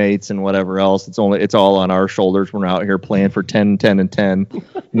teammates and whatever else. It's all on our shoulders. We're out here playing for 10, 10, and 10,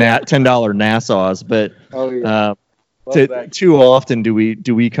 $10 Nassau's. But too often do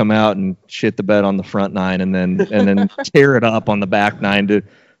we come out and shit the bed on the front 9 and then tear it up on the back 9 to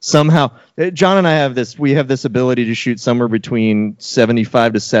somehow. John and I have this ability to shoot somewhere between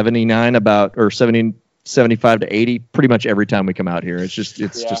 75 to 79 or 75 to 80 pretty much every time we come out here. It's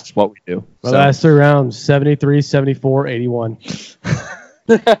just what we do. The last 3 rounds, 73, 74, 81.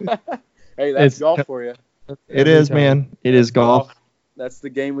 Hey, that's golf for you. It is, man. It is golf. That's the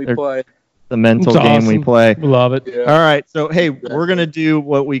game we play. The mental game we play. Love it. Yeah. All right. So, hey, we're going to do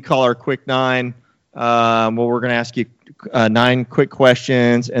what we call our quick 9. We're going to ask you 9 quick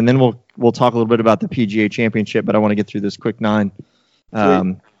questions, and then we'll talk a little bit about the PGA Championship, but I want to get through this quick 9.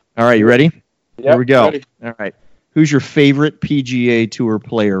 All right. You ready? Yep, here we go. Ready. All right. Who's your favorite PGA Tour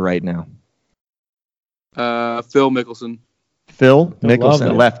player right now? Phil Mickelson. Phil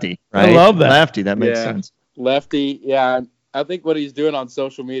Mickelson, lefty, right? I love that. Lefty. That makes sense. Lefty. Yeah. I think what he's doing on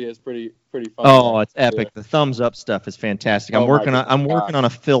social media is pretty fun. Oh, it's epic. The thumbs up stuff is fantastic. I'm working on a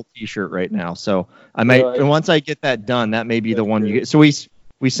Phil t-shirt right now. So I might, and once I get that done, that may be the one you get. So we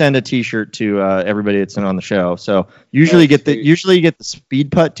send a t-shirt to everybody that's in on the show. So usually you get the speed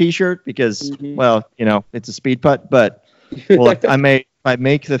putt t-shirt because it's a speed putt, but if I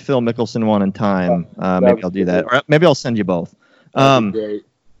make the Phil Mickelson one in time, maybe I'll do that. Or maybe I'll send you both. Great.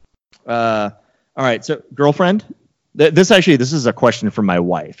 All right. So girlfriend. This is a question from my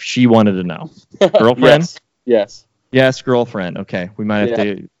wife. She wanted to know. Girlfriend? Yes. Yes, girlfriend. Okay. We might have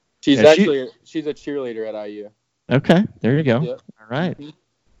to. She's she's a cheerleader at IU. Okay. There you go. Yep. All right.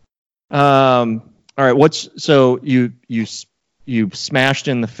 All right. So you smashed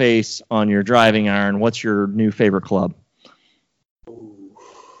in the face on your driving iron. What's your new favorite club?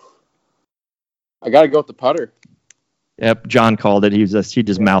 I got to go with the putter. Yep. John called it. He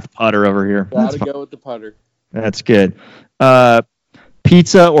just mouth putter over here. Got to go with the putter. That's good.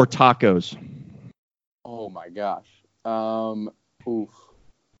 Pizza or tacos? Oh my gosh. Oof.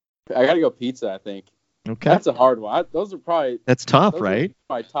 I gotta go pizza, I think. Okay. That's a hard one. Those are probably. That's tough, right?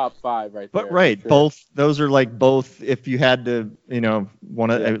 My top 5 right there. But right, sure. Both. Those are like both. If you had to,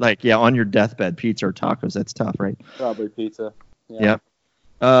 want to on your deathbed, pizza or tacos. That's tough, right? Probably pizza. Yeah.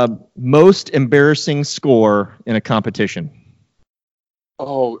 Yep. Most embarrassing score in a competition.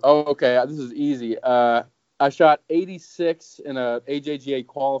 Oh, okay. This is easy. I shot 86 in a AJGA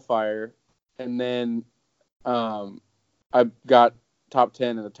qualifier, and then I got top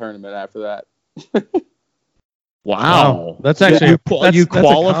 10 in the tournament after that. Wow. That's actually you that's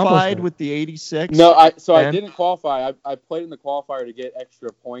qualified accomplishment. with the 86? No, I Ben? didn't qualify. I played in the qualifier to get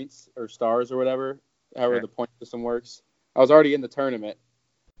extra points or stars or whatever, however Okay. the point system works. I was already in the tournament.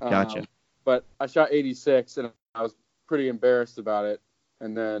 Gotcha. But I shot 86, and I was pretty embarrassed about it.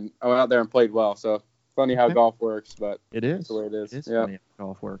 And then I went out there and played well. So funny how Okay. golf works, but It is. that's the way it is. It's Yeah. funny how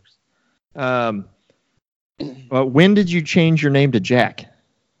golf works. Well, when did you change your name to Jack?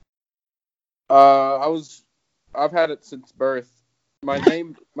 I've had it since birth. My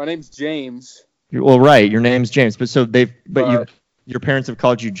name's James. Well, right. Your name's James, but But- your parents have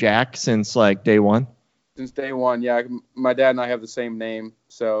called you Jack since like day one. Since day one. Yeah, my dad and I have the same name,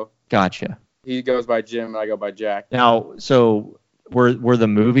 so Gotcha. he goes by Jim and I go by Jack. Now, so were the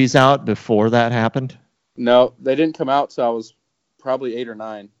movies out before that happened? No, they didn't come out till I was probably 8 or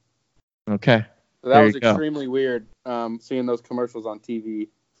 9. Okay. So that There was you go. extremely weird, seeing those commercials on TV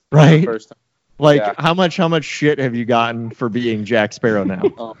the Right. first time. Like Yeah. how much shit have you gotten for being Jack Sparrow now?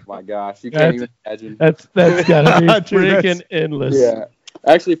 Oh my gosh, you can't even imagine. That's gotta be Dude, freaking endless. Yeah.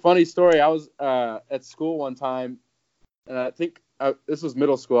 Actually, funny story. I was at school one time, and I think this was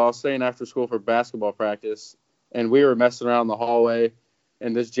middle school. I was staying after school for basketball practice, and we were messing around in the hallway,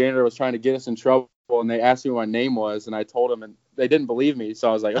 and this janitor was trying to get us in trouble, and they asked me what my name was, and I told them, and they didn't believe me.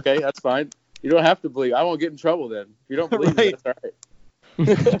 So I was like, okay, that's fine. You don't have to believe. I won't get in trouble then. If you don't believe me, Right. that's all right.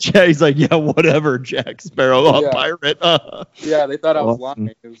 He's like, yeah, whatever, Jack Sparrow, Yeah. pirate. Yeah, they thought I was Awesome.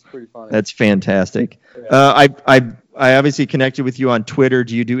 lying. It was pretty funny. That's fantastic. Yeah. I obviously connected with you on Twitter.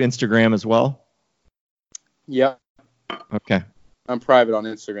 Do you do Instagram as well? Yeah, Okay. I'm private on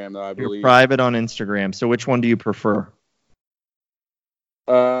Instagram though. I You're believe. private on Instagram. So which one do you prefer?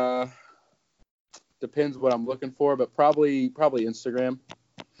 Depends what I'm looking for, but probably Instagram.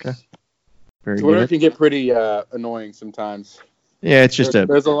 Very Twitter good. can get pretty annoying sometimes. Yeah, it's just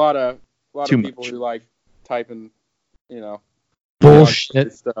There's a lot of too people much. who like typing,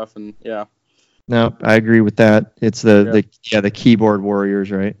 Bullshit. stuff, and yeah. no. I agree with that. It's the keyboard warriors,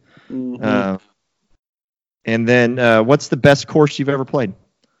 right? Mm-hmm. And then what's the best course you've ever played?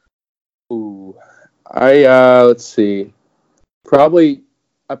 Ooh, let's see. Probably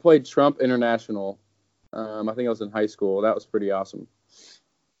I played Trump International. I think I was in high school. That was pretty awesome.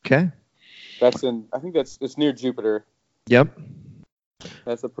 Okay. I think it's near Jupiter. Yep.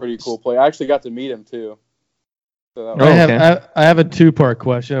 That's a pretty cool play. I actually got to meet him too. So that Oh, okay. I have a 2-part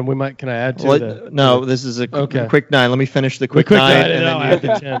question. Can I add to Well, no, this is a Okay. quick 9. Let me finish the quick, quick 9, nine, and and I'll then add you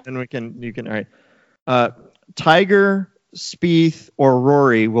the can, 10. and you can. All right. Tiger, Spieth, or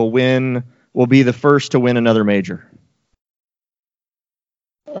Rory will be the first to win another major.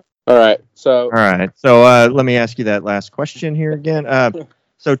 All right. So All right. So let me ask you that last question here again.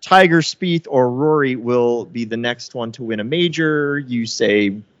 So Tiger, Spieth, or Rory will be the next one to win a major. You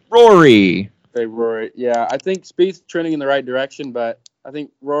say Rory. say Rory. Yeah, I think Spieth's trending in the right direction, but I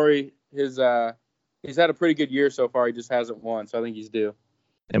think Rory he's had a pretty good year so far. He just hasn't won, so I think he's due.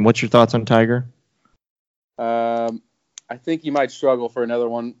 And what's your thoughts on Tiger? I think he might struggle for another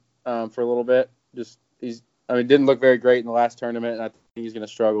one for a little bit. Didn't look very great in the last tournament, and I think he's going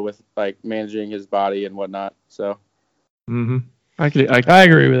to struggle with like managing his body and whatnot. So Mm-hmm. I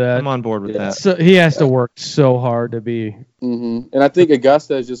agree with that. I'm on board with Yeah. that. So he has to work so hard to be. and I think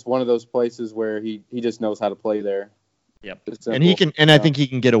Augusta is just one of those places where he just knows how to play there. Yep. It's And he simple. can, and I think he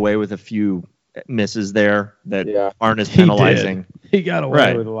can get away with a few misses there that Yeah, aren't as He did. penalizing. He got away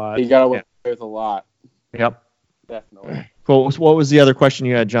Right. with a lot. he got away with a lot, Yep. definitely. Cool. So what was the other question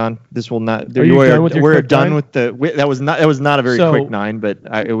you had, John? This will not. Are you done with your we're quick done 9? with that was not a very So- quick 9, but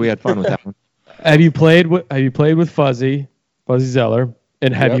we had fun with that one. Have you played with Fuzzy Zeller,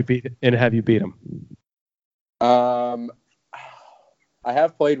 and have Yep. you beat him? I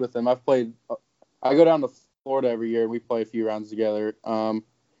have played with him. I go down to Florida every year and we play a few rounds together. I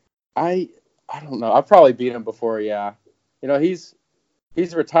don't know. I've probably beat him before. Yeah, he's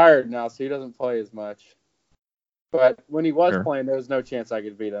retired now, so he doesn't play as much. But when he was Sure. playing, there was no chance I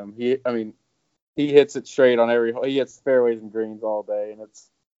could beat him. He hits it straight on every hole. He hits fairways and greens all day, and it's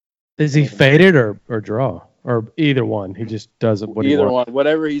Is he faded or draw or either one? He just does what he either wants. one.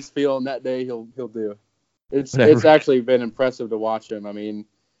 Whatever he's feeling that day, he'll do. It's Whatever. actually been impressive to watch him. I mean,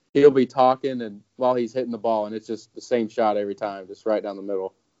 he'll be talking and while he's hitting the ball, and it's just the same shot every time, just right down the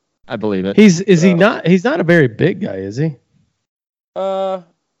middle. I believe it. He's not a very big guy, is he? No.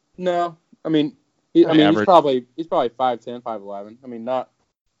 I mean, Average. he's probably 5'10", 5'11". I mean, not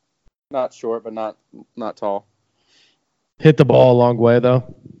short, but not tall. Hit the ball a long way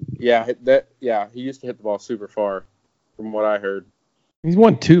though. Yeah, he used to hit the ball super far, from what I heard. He's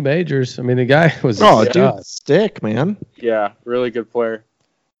won 2 majors. I mean, the guy was Oh, a dude, stud. stick, man. Yeah, really good player.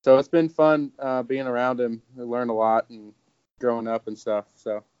 So it's been fun being around him. I learned a lot and growing up and stuff.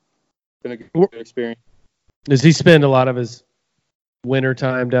 So it's been a good experience. Does he spend a lot of his winter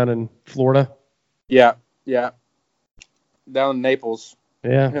time down in Florida? Yeah. Down in Naples.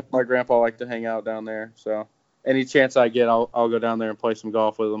 Yeah. My grandpa liked to hang out down there. So any chance I get, I'll go down there and play some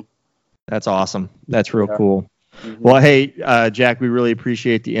golf with him. That's awesome. That's real Yeah. cool. Mm-hmm. Well, hey, Jack, we really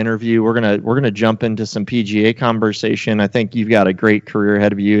appreciate the interview. We're gonna jump into some PGA conversation. I think you've got a great career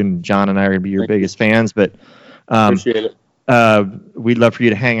ahead of you, and John and I are gonna be your biggest fans. But Appreciate it. we'd love for you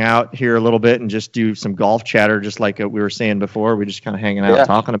to hang out here a little bit and just do some golf chatter, just like we were saying before. We're just kind of hanging out,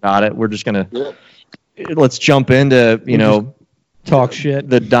 talking about it. We're just gonna let's jump into Talk shit.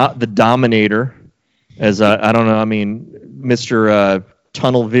 the Dominator, as I don't know. I mean, Mr.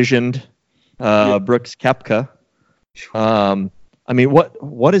 Tunnel Visioned Brooks Koepka. I mean,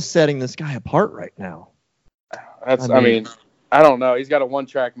 what is setting this guy apart right now? I mean, I don't know. He's got a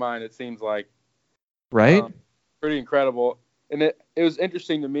one-track mind, it seems like. Right? Pretty incredible. And it was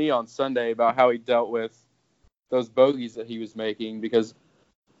interesting to me on Sunday about how he dealt with those bogeys that he was making, because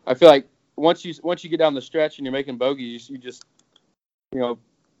I feel like once you get down the stretch and you're making bogeys, you just,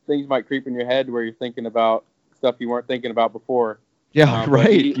 things might creep in your head where you're thinking about stuff you weren't thinking about before. Yeah,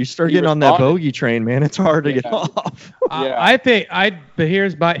 right. You start getting on that bogey train, man. It's hard to get off. I think but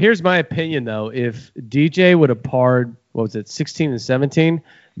here's my opinion though. If DJ would have parred, 16 and 17,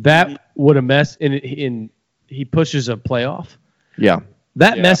 that would have messed in. He pushes a playoff. Yeah,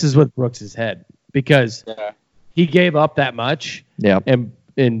 that messes with Brooks's head because he gave up that much. Yeah, and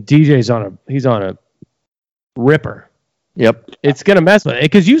DJ's he's on a ripper. Yep. It's going to mess with it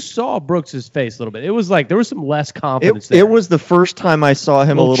because you saw Brooks's face a little bit. It was like there was some less confidence there. It was the first time I saw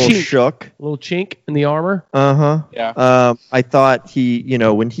him a little shook. A little chink in the armor. Uh-huh. Yeah. I thought he,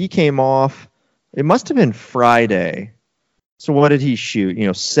 when he came off, it must have been Friday. So what did he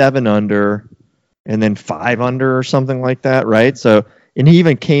shoot? 7 under and then 5 under or something like that, right? So, and he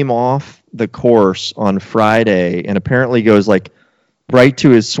even came off the course on Friday and apparently goes like right to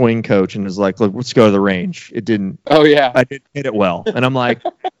his swing coach and is like, look, let's go to the range. It didn't. Oh, yeah. I didn't hit it well. And I'm like,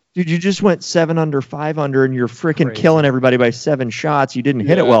 dude, you just went 7 under, 5 under, and you're freaking killing everybody by 7 shots. You didn't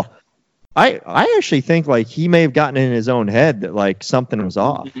hit it well. I actually think like he may have gotten in his own head that like something was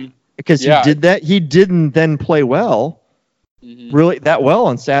off because he did that. He didn't then play well, really that well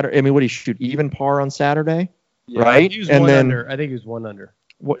on Saturday. I mean, what did he shoot? Even par on Saturday, right? He was and then under. I think he was 1 under.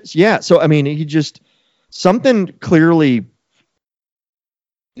 So I mean, he just something clearly.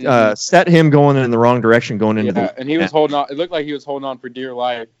 Set him going in the wrong direction going into the and he was holding on. It looked like he was holding on for dear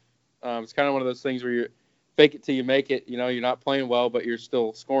life. It's kind of one of those things where you fake it till you make it. You're not playing well, but you're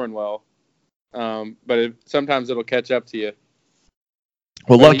still scoring well. But sometimes it'll catch up to you.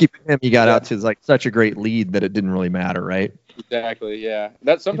 Well, lucky for him, he got out to like such a great lead that it didn't really matter, right? Exactly. Yeah.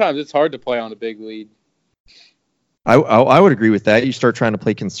 That sometimes it's hard to play on a big lead. I would agree with that. You start trying to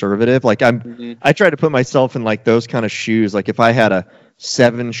play conservative. Like I try to put myself in like those kind of shoes. Like if I had a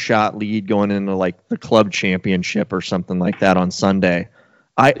 7-shot lead going into like the club championship or something like that on Sunday,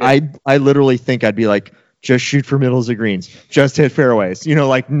 I literally think I'd be like, just shoot for middles of greens, just hit fairways.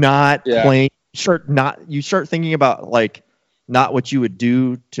 Like not playing. You start thinking about like not what you would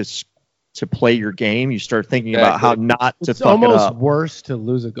do to play your game. You start thinking about how not to fuck it up. It's almost worse to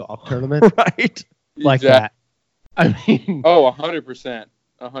lose a golf tournament, right? Like that. I mean, 100%,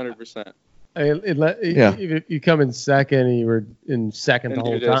 100%. You come in second, and you were in second the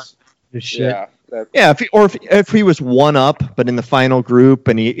whole time. This shit. Yeah. If he was 1 up, but in the final group,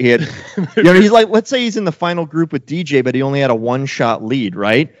 and he had, he's like, let's say he's in the final group with DJ, but he only had a 1-shot lead,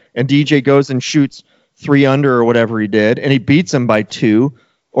 right? And DJ goes and shoots 3 under or whatever he did, and he beats him by 2,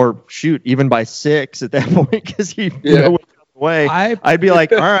 or shoot, even by 6 at that point because he went away. I'd be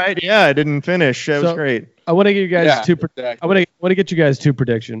like, all right, I didn't finish. That was great. I want to get you guys I want to get you guys 2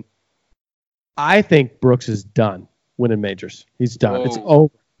 prediction. I think Brooks is done winning majors. He's done. Whoa. It's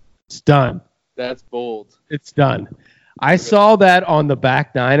over. It's done. That's bold. It's done. I saw that on the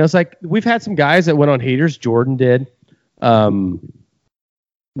back 9. I was like, we've had some guys that went on heaters. Jordan did.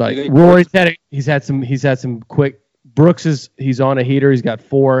 Rory's had some quick. Brooks he's on a heater. He's got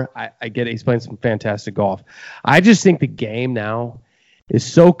 4. I get it. He's playing some fantastic golf. I just think the game now is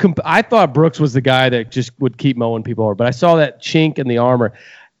so. I thought Brooks was the guy that just would keep mowing people over, but I saw that chink in the armor.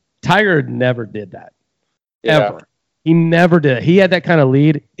 Tiger never did that. Ever. He never did it. He had that kind of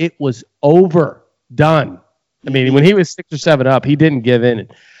lead. It was over. Done. I mean, when he was 6 or 7 up, he didn't give in.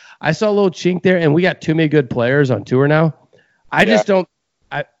 I saw a little chink there, and we got too many good players on tour now. I just don't.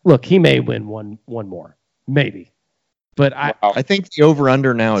 Look, he may win one more, maybe, but I think the over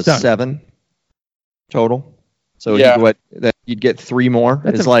under now is 7 total. So you'd get 3 more.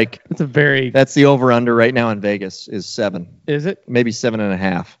 That's the over under right now in Vegas is 7. Is it? Maybe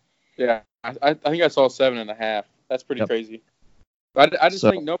 7.5. Yeah, I think I saw 7.5. That's pretty crazy. But I just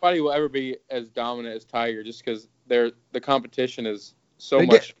think nobody will ever be as dominant as Tiger, just because the competition is so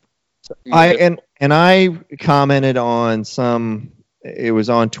much. I commented on some. It was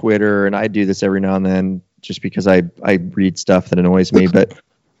on Twitter, and I do this every now and then just because I read stuff that annoys me. But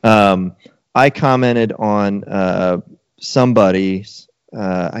I commented on somebody's.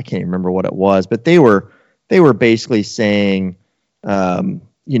 I can't remember what it was, but they were basically saying,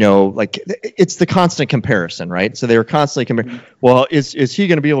 like it's the constant comparison, right? So they were constantly comparing. Well, is he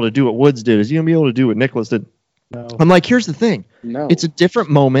going to be able to do what Woods did? Is he going to be able to do what Nicklaus did? No. I'm like, here's the thing. No. It's a different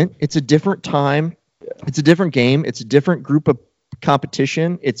moment. It's a different time. Yeah. It's a different game. It's a different group of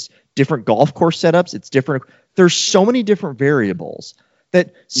competition. It's different golf course setups. It's different. There's so many different variables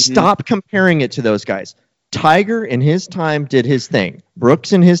that stop comparing it to those guys. Tiger in his time did his thing.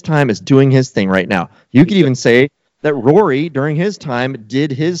 Brooks in his time is doing his thing right now. You could even say that Rory during his time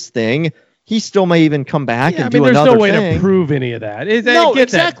did his thing. He still may even come back and do another thing. There's no way to prove any of that. No,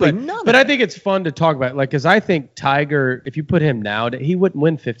 exactly. But I think it's fun to talk about, because I think Tiger, if you put him now, he wouldn't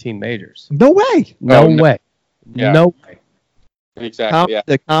win 15 majors. No way. No way. Yeah. No way. Exactly.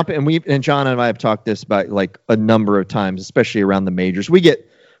 And John and I have talked this about like a number of times, especially around the majors.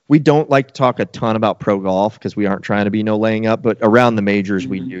 We don't like to talk a ton about pro golf because we aren't trying to be no laying up, but around the majors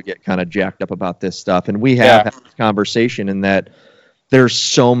we do get kind of jacked up about this stuff, and we have had this conversation in that. There's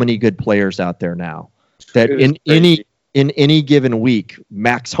so many good players out there now that in any given week,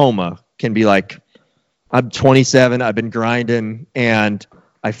 Max Homa can be like, I'm 27, I've been grinding, and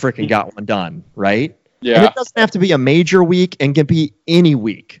I freaking got one done, right? Yeah. And it doesn't have to be a major week and can be any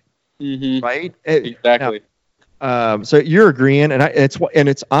week, right? Exactly. So you're agreeing, and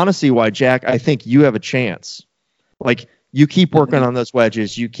it's honestly why, Jack, I think you have a chance. Like, you keep working on those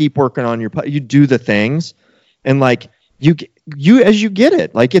wedges, you keep working on you do the things, and like you as you get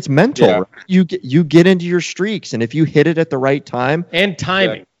it, like it's mental. Yeah. Right? You get into your streaks, and if you hit it at the right time and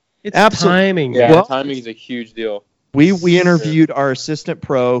timing, it's absolutely. Timing. Yeah, well, timing is a huge deal. We interviewed our assistant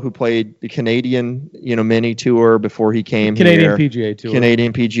pro who played the Canadian mini tour before he came Canadian here. PGA tour.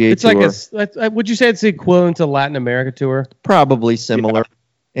 Canadian PGA it's tour. Like would you say it's the equivalent to Latin America tour? Probably similar.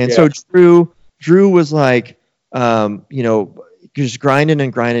 Yeah. And so Drew was like, just grinding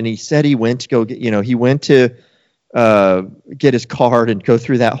and grinding. He said he went to go get, he went to get his card and go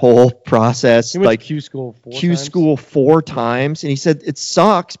through that whole process. He went to Q school 4 times. And he said it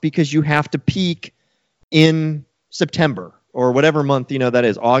sucks because you have to peak in September or whatever month, that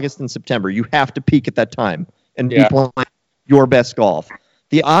is, August and September. You have to peak at that time and be playing your best golf.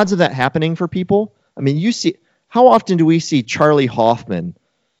 The odds of that happening for people, I mean, how often do we see Charlie Hoffman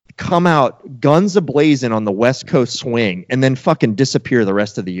come out guns a-blazing on the West Coast swing and then fucking disappear the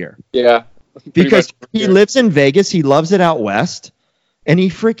rest of the year? Yeah. Because he lives in Vegas, he loves it out west, and he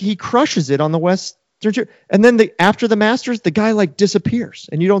crushes it on the West. And then after the Masters, the guy like disappears,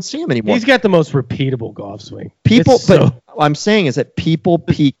 and you don't see him anymore. He's got the most repeatable golf swing. But what I'm saying is that people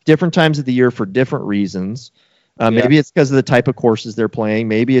peak different times of the year for different reasons. Maybe it's because of the type of courses they're playing.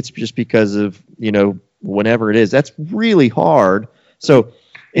 Maybe it's just because of whenever it is. That's really hard. So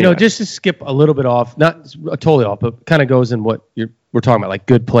just to skip a little bit off, not totally off, but kind of goes in what we're talking about, like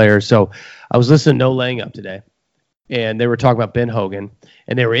good players. So I was listening to No Laying Up today, and they were talking about Ben Hogan,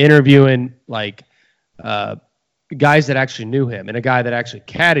 and they were interviewing like guys that actually knew him, and a guy that actually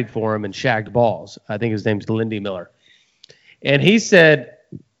caddied for him and shagged balls. I think his name's Lindy Miller. And he said,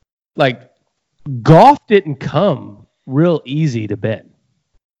 like, golf didn't come real easy to Ben.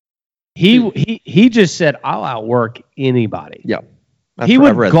 He just said, I'll outwork anybody. Yeah. He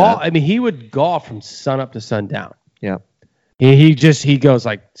would golf. I mean, he would golf from sun up to sundown. Yeah. He goes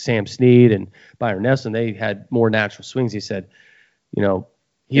like Sam Snead and Byron Nelson. They had more natural swings. He said,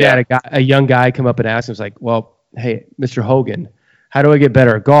 he had a young guy come up and ask him, was like, well, hey, Mr. Hogan, how do I get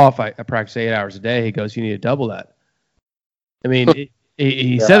better at golf? I practice 8 hours a day. He goes, you need to double that. I mean,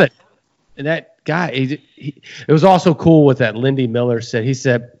 he said it. And that guy, it was also cool with that. Lindy Miller said, he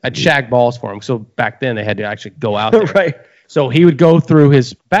said, I'd shag balls for him. So back then they had to actually go out there. Right. So he would go through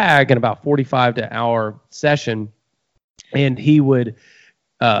his bag in about 45 to hour session, and he would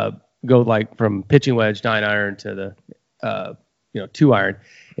go like from pitching wedge 9 iron to the 2 iron,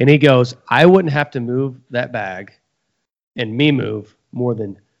 and he goes, I wouldn't have to move that bag and me move more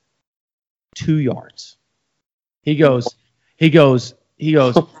than 2 yards. He goes, and he goes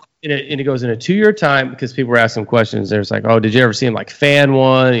in a 2-year time, because people were asking questions. There's like, oh, did you ever see him like fan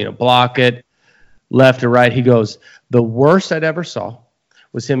one, block it left or right? He goes, the worst I'd ever saw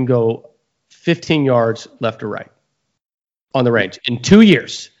was him go 15 yards left or right. on the range in 2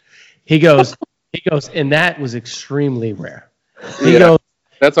 years. He goes, and that was extremely rare. He goes,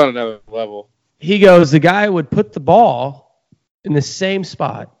 that's on another level. He goes, the guy would put the ball in the same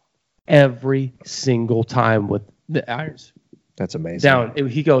spot every single time with the irons. That's amazing. Down.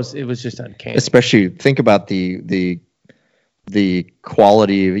 He goes, it was just uncanny. Especially think about the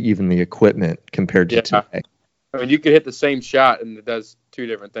quality of even the equipment compared to today. I mean, you could hit the same shot and it does two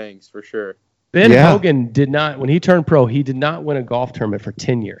different things for sure. Ben Hogan did not, when he turned pro, he did not win a golf tournament for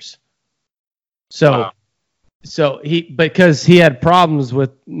 10 years. So because he had problems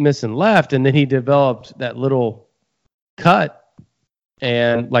with missing left, and then he developed that little cut,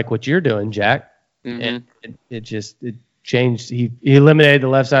 and like what you're doing, Jack, and it changed. He eliminated the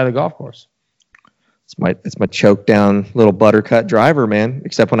left side of the golf course. It's my choke down little buttercut driver, man.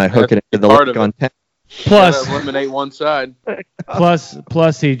 Except when I hook it into the left on 10. Plus, eliminate one side.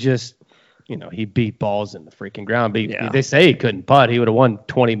 Plus, he just, he beat balls in the freaking ground. They say he couldn't putt. He would have won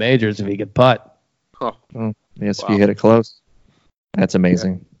 20 majors if he could putt. Oh, yes, if you hit it close. That's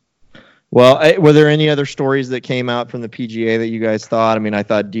amazing. Yeah. Well, were there any other stories that came out from the PGA that you guys thought? I mean, I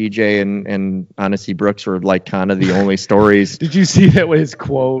thought DJ and Honesty Brooks were like kind of the only stories. Did you see that with his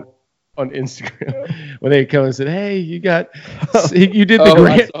quote on Instagram when they come and said, "Hey, you did the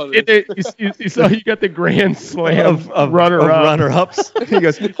grand, you saw you got the Grand Slam of runner-ups." He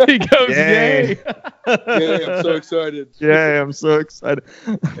goes, "Yay!" I'm so excited. Yeah, I'm so excited.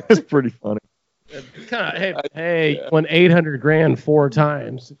 That's pretty funny. Hey, won $800,000 4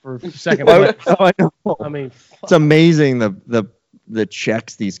 times for second place. I know. I mean, it's amazing the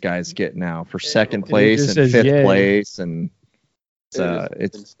checks these guys get now for second place and fifth place, and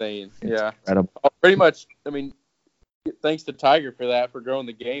it's insane. It's incredible. Pretty much. I mean, thanks to Tiger for growing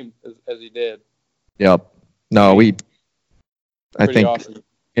the game as he did. Yep. No, I think awesome.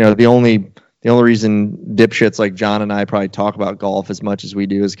 The only reason dipshits like John and I probably talk about golf as much as we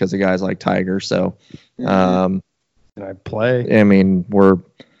do is because of guys like Tiger. So, and I play. I mean,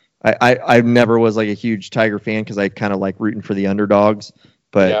 I never was like a huge Tiger fan because I kind of like rooting for the underdogs,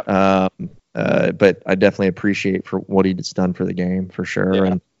 but but I definitely appreciate for what he's done for the game for sure.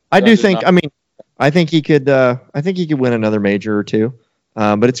 Yeah. And I do think, I think he could win another major or two,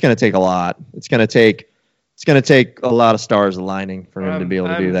 but it's going to take a lot. It's going to take a lot of stars aligning for him to be able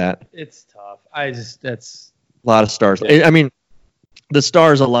to do that. It's tough. That's a lot of stars. Yeah. I mean, the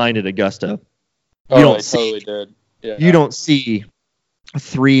stars aligned at Augusta. Totally did. Yeah. You don't see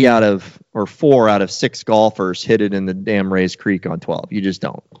 4 out of 6 golfers hit it in the damn Rays Creek on 12. You just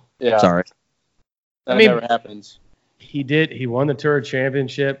don't. Yeah. Sorry. That never happens. He did. He won the Tour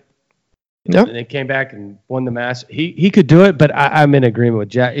Championship. Yep. And they came back and won the Masters. He could do it, but I'm in agreement with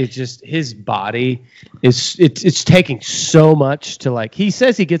Jack. It's just his body it's taking so much to like. He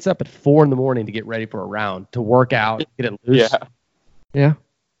says he gets up at 4 a.m. to get ready for a round, to work out, get it loose. Yeah.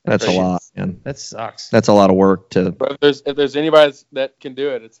 That's a lot, man. That sucks. That's a lot of work to. But if there's anybody that can do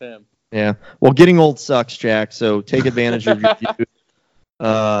it, it's him. Yeah. Well, getting old sucks, Jack. So take advantage of your youth.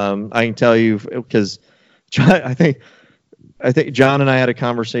 I can tell you because I think John and I had a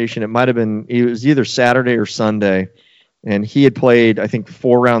conversation. It was either Saturday or Sunday, and he had played, I think,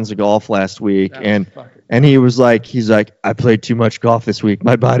 4 rounds of golf last week, and he's like, I played too much golf this week.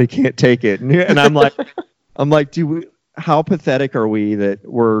 My body can't take it. And I'm like, dude, how pathetic are we that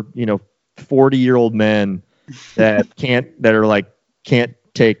we're 40-year-old men that can't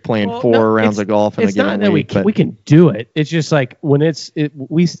take playing 4 rounds of golf in a given week. We can do it. It's just like when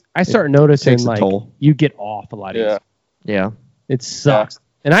I start noticing like you get off a lot easier. Yeah, it sucks.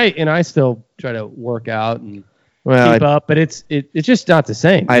 And I still try to work out and keep up, but it's just not the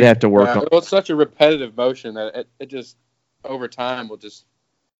same. I'd have to work on. Well, it's such a repetitive motion that it just over time will just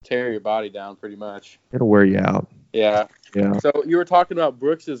tear your body down pretty much. It'll wear you out. Yeah. So you were talking about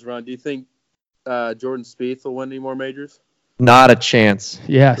Brooks's run. Do you think Jordan Spieth will win any more majors? Not a chance.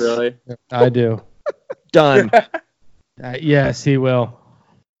 Yes. Really? I do. Done. Yes, he will.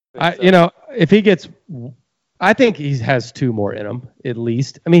 If he gets. I think he has 2 more in him, at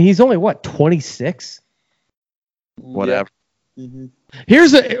least. I mean, he's only, 26? Whatever. Yeah. Mm-hmm.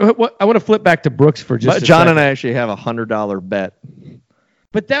 Here's I want to flip back to Brooks for just a second. John and I actually have a $100 bet.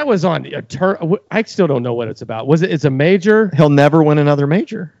 But that was on a turn. I still don't know what it's about. It's a major? He'll never win another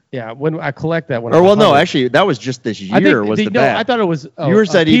major. Yeah, when I collect that one. No, actually, that was just this year was the bet. I thought it was you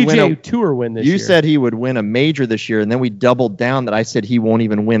said he'd win a Tour win this year. You said he would win a major this year, and then we doubled down that I said he won't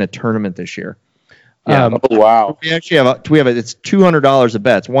even win a tournament this year. Yeah. Wow. We actually have it's $200 of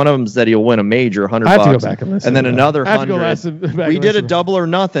bets. One of them is that he'll win a major, $100. I have to go back and listen. And then another $100. We did a double or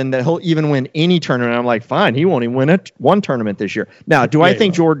nothing that he'll even win any tournament. I'm like, fine, he won't even win one tournament this year. Now, do I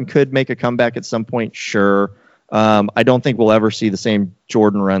think Jordan could make a comeback at some point? Sure. I don't think we'll ever see the same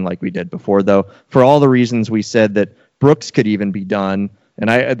Jordan run like we did before, though, for all the reasons we said that Brooks could even be done.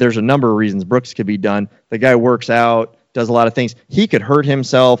 And there's a number of reasons Brooks could be done. The guy works out, does a lot of things. He could hurt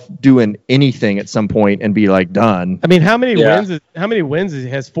himself doing anything at some point and be like done. I mean, how many wins? How many wins? He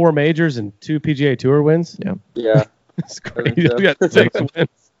has 4 majors and 2 PGA Tour wins. Yeah. It's crazy. So. He got 6 wins.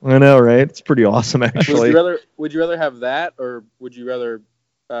 I know, right? It's pretty awesome, actually. Would you rather have that, or would you rather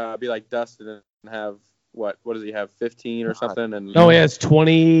be like Dustin and have what does he have, 15 or something? And no, he has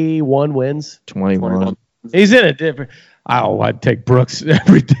 21 wins. 21. He's in a different. I'd take Brooks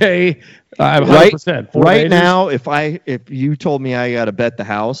every day. I'm 100%. Right now, if you told me I got to bet the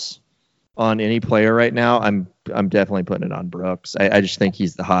house on any player right now, I'm definitely putting it on Brooks. I just think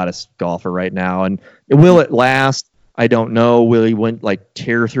he's the hottest golfer right now. And will it last? I don't know. Will he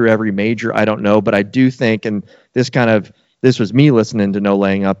tear through every major? I don't know. But I do think, and this was me listening to No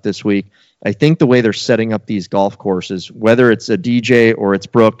Laying Up this week, I think the way they're setting up these golf courses, whether it's a DJ or it's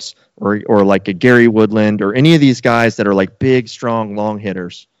Brooks or like a Gary Woodland or any of these guys that are like big, strong, long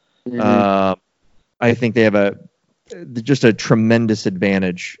hitters, I think they have just a tremendous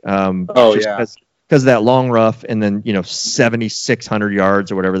advantage. Because of that long rough and then 7,600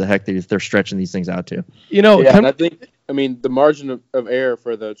 yards or whatever the heck they're stretching these things out to. And I think the margin of error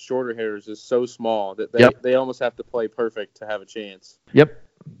for the shorter hitters is so small that they almost have to play perfect to have a chance. Yep.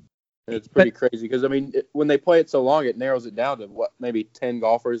 It's pretty crazy because, when they play it so long, it narrows it down to maybe 10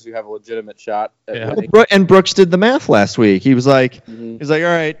 golfers who have a legitimate shot at winning. And Brooks did the math last week. He was like, all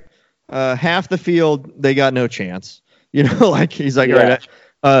right, half the field, they got no chance. He's like, all right,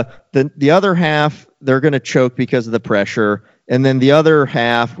 the other half, they're going to choke because of the pressure. And then the other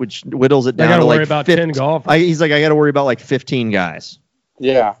half, which whittles it down to worry about 10 golfers. He's like, I got to worry about like 15 guys.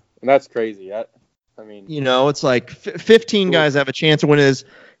 Yeah, and that's crazy. It's like 15 guys have a chance to win this,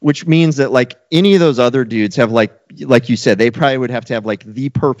 which means that like any of those other dudes have like you said, they probably would have to have like the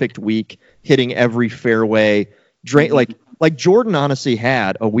perfect week, hitting every fairway. Like Jordan honestly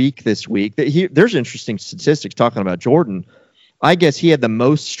had a week this week. There's interesting statistics talking about Jordan. I guess he had the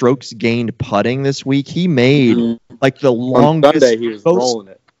most strokes gained putting this week. He made like the longest, Sunday, he was rolling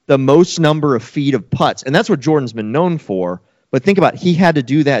it. The most number of feet of putts, and that's what Jordan's been known for. But think about it, he had to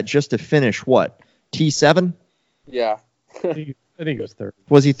do that just to finish what, T7? Yeah. I think it was third.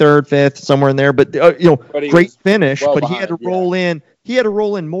 Was he third, fifth, somewhere in there? But great finish. Well but he had to roll in. He had to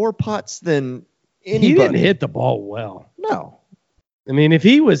roll in more putts than anybody. He didn't hit the ball well. No. If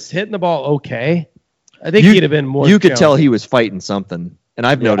he was hitting the ball okay, I think he'd have been more. You could tell he was fighting something, and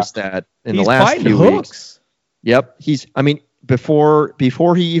I've noticed that in the last few weeks. Yep, before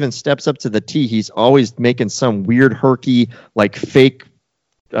he even steps up to the tee, he's always making some weird herky, like fake,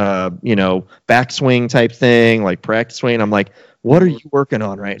 backswing type thing, like practice swing. I'm like, what are you working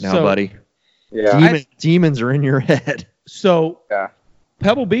on right now, buddy? Yeah, demons are in your head. So,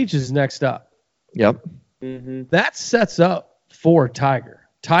 Pebble Beach is next up. Yep. Mm-hmm. That sets up for Tiger.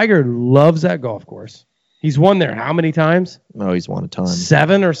 Tiger loves that golf course. He's won there how many times? Oh, he's won a ton.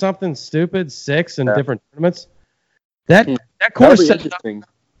 7 or something stupid, 6 in different tournaments. That course sets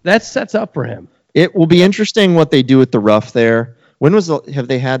up for him. It will be interesting what they do with the rough there. When was the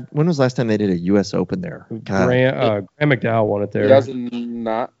last time they did a U.S. Open there? Graham McDowell won it there.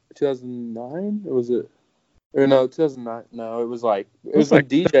 2009? Or was it? Or no, 2009. No, it was like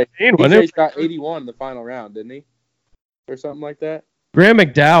DJ. DJ got 81 in the final round, didn't he? Or something like that. Graham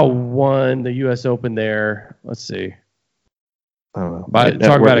McDowell won the U.S. Open there. Let's see. I don't know.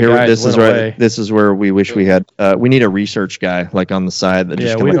 Talk about a guy this is where we wish we had. We need a research guy like on the side that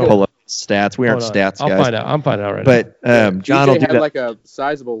just can pull up stats. We aren't stats guys. I'm finding out right now. But John will do had that. like a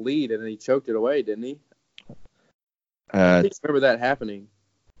sizable lead and then he choked it away, didn't he? I remember that happening.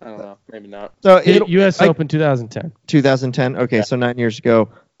 I don't know. Maybe not. So U.S. Open 2010. 2010. Okay, so 9 years ago.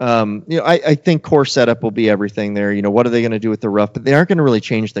 I think course setup will be everything there. What are they going to do with the rough? But they aren't going to really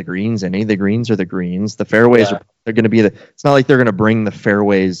change the greens any. The greens are the greens. The fairways they're going to be it's not like they're going to bring the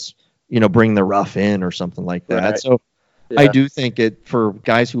fairways, bring the rough in or something like that. Right. So I do think for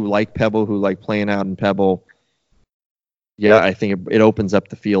guys who like Pebble, who like playing out in Pebble, I think it opens up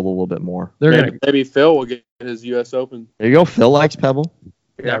the field a little bit more. Maybe Phil will get his U.S. Open. There you go. Phil likes Pebble.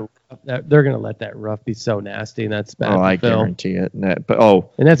 Yeah. They're going to let that rough be so nasty, and that's bad for Phil. Guarantee it. And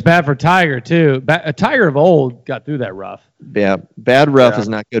that's bad for Tiger, too. A Tiger of old got through that rough. Yeah, bad rough is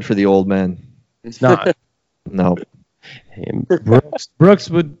not good for the old men. It's not. No. Brooks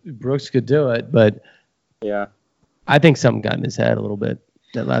could do it, but I think something got in his head a little bit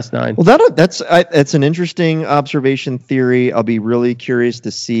that last 9. Well, that's an interesting observation theory. I'll be really curious to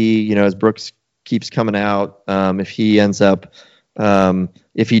see, as Brooks keeps coming out, if he ends up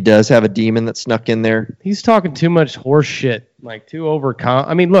If he does have a demon that snuck in there. He's talking too much horse shit, like too overcom.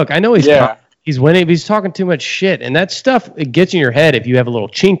 I mean, look, I know he's winning, but he's talking too much shit, and that stuff it gets in your head if you have a little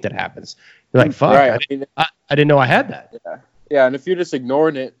chink that happens. You're like, fuck, Right. I didn't know I had that. Yeah, and if you're just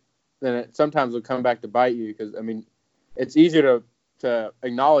ignoring it, then it sometimes will come back to bite you. Because I mean, it's easier to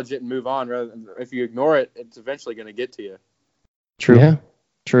acknowledge it and move on, rather than if you ignore it, it's eventually going to get to you. True. Yeah.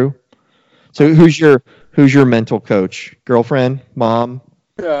 True. So who's your mental coach? Girlfriend, mom,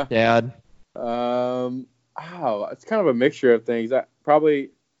 Yeah. dad, It's kind of a mixture of things. Probably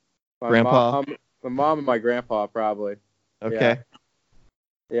my grandpa. mom and my grandpa probably. Okay.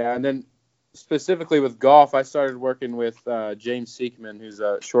 Yeah, and then specifically with golf, I started working with James Seekman, who's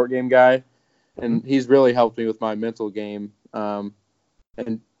a short game guy, and he's really helped me with my mental game. And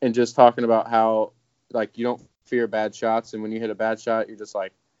just talking about how like you don't fear bad shots, and when you hit a bad shot, you're just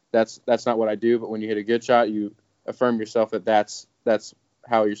like, that's not what I do. But when you hit a good shot, you affirm yourself that that's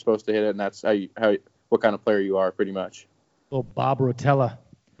how you're supposed to hit it, and that's what kind of player you are, pretty much. Little Bob Rotella.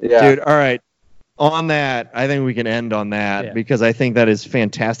 Yeah, Dude, all right. On that, I think we can end on that because I think that is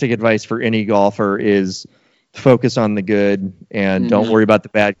fantastic advice for any golfer is focus on the good and don't worry about the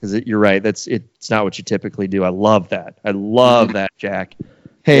bad because you're right. It's not what you typically do. I love that. I love that, Jack.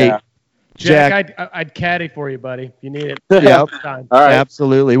 Hey, Jack, I'd caddy for you, buddy. If you need it. Yeah. All right.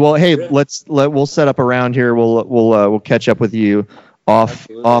 Absolutely. Well, hey, we'll set up around here. We'll catch up with you off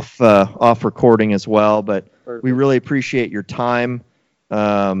recording as well. But we really appreciate your time.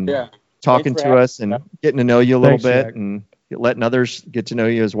 Talking to us and getting to know you a little bit, Jack. and letting others get to know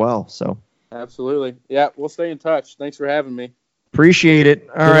you as well. So Absolutely. Yeah, we'll stay in touch. Thanks for having me. appreciate it.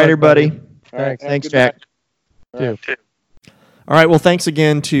 All right, everybody. All right, Thanks, have a good Jack. night. All right. Well, thanks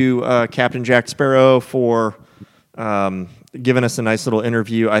again to Captain Jack Sparrow for giving us a nice little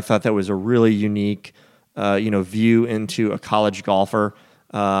interview. I thought that was a really unique, view into a college golfer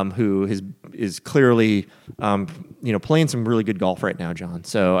who is clearly, playing some really good golf right now, John.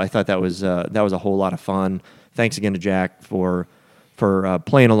 So I thought that was a whole lot of fun. Thanks again to Jack for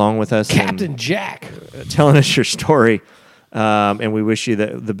playing along with us, Captain Jack, telling us your story. And we wish you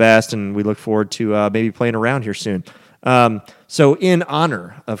the best, and we look forward to maybe playing around here soon. So in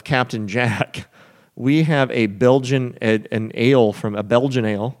honor of Captain Jack, we have a Belgian ale.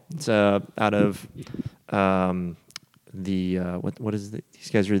 It's out of what is it?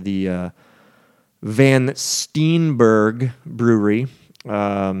 These guys are the Van Steenberg Brewery,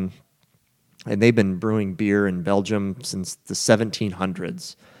 and they've been brewing beer in Belgium since the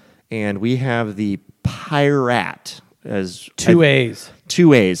 1700s. And we have the Pyrat as two A's.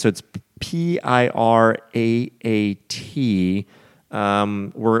 So it's P-I-R-A-A-T.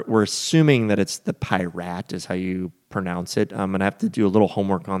 We're assuming that it's the Pyrat is how you pronounce it. I'm gonna have to do a little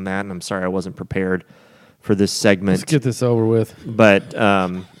homework on that, and I'm sorry I wasn't prepared for this segment. Let's get this over with. But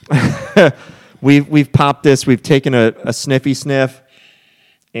we've popped this. We've taken a sniffy sniff,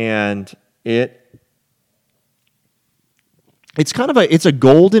 and it's kind of it's a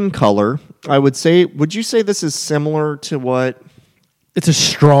golden color. I would say. Would you say this is similar to what? It's a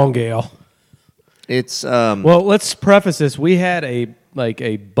strong ale. It's Well, let's preface this. We had a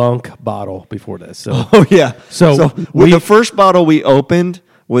bunk bottle before this. So oh yeah. So the first bottle we opened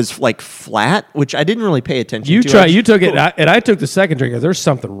was like flat, which I didn't really pay attention to. You took it, and I took the second drink. There's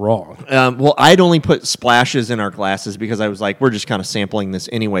something wrong. Well, I'd only put splashes in our glasses because I was like, we're just kind of sampling this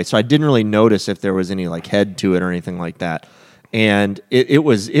anyway. So I didn't really notice if there was any like head to it or anything like that. And it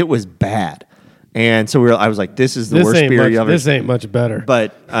was bad. And so I was like, this is the worst beer you ever. This ain't much better.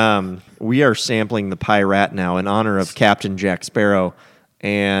 But we are sampling the Pyrat now in honor of Captain Jack Sparrow,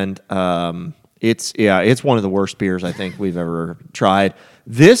 and it's one of the worst beers I think we've ever tried.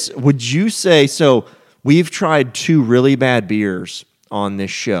 This, would you say? So we've tried two really bad beers on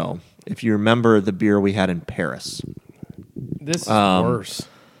this show. If you remember the beer we had in Paris, this is worse.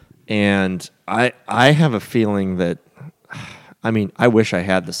 And I have a feeling that. I mean, I wish I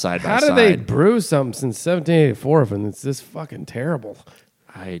had the side by side. How do they brew something since 1784 if it's this fucking terrible?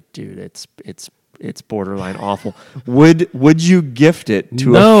 Dude, it's borderline awful. Would you gift it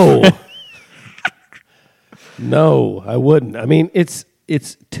to No. No, I wouldn't. I mean, it's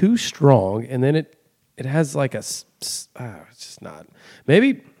too strong, and then it has like it's just not.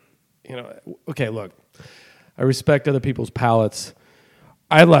 Maybe, okay, look, I respect other people's palates.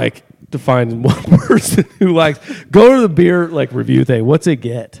 I like to find one person who likes. Go to the beer review thing. What's it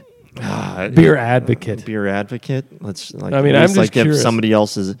get? Beer Advocate. Beer Advocate. Let's I'm just give curious. somebody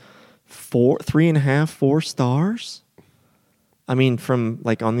else's 3.5, 4 stars. I mean, from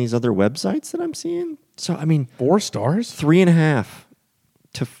on these other websites that I'm seeing. So I mean, 4 stars. 3.5.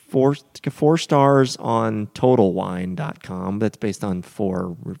 to 4 stars on TotalWine.com. That's based on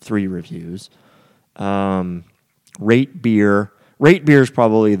 3 reviews. Rate Beer. Rate Beer is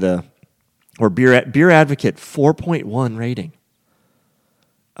probably Beer Advocate 4.1 rating.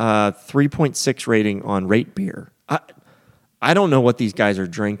 3.6 rating on Rate Beer. I don't know what these guys are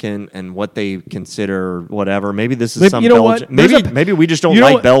drinking and what they consider whatever. Maybe this is some Belgian. Maybe we just don't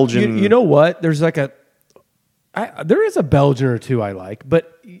like Belgian. You know what? There's like there is a Belgian or two I like,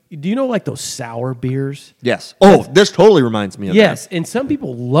 but do you know like those sour beers? Yes. Oh, this totally reminds me of Yes, that. and some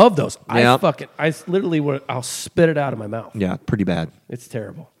people love those. Yep. I'll spit it out of my mouth. Yeah, pretty bad. It's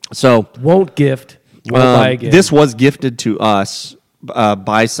terrible. So Won't gift. Won't buy again. this was gifted to us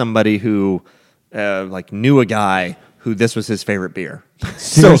by somebody who knew a guy who this was his favorite beer.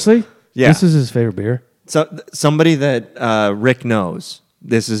 Seriously? Yeah. This is his favorite beer? So somebody that Rick knows,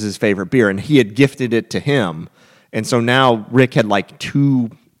 this is his favorite beer, and he had gifted it to him. And so now Rick had like 2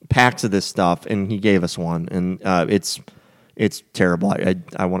 packs of this stuff, and he gave us one, and it's terrible.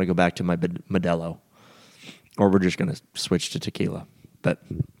 I want to go back to my Modelo, or we're just going to switch to tequila. But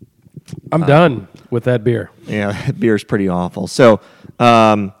I'm done with that beer. yeah, that beer is pretty awful. So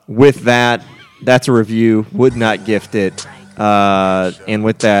with that, that's a review. Would not gift it. And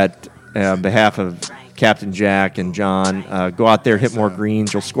with that, on behalf of Captain Jack and John, go out there, hit more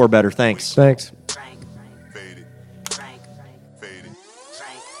greens. You'll score better. Thanks. Thanks.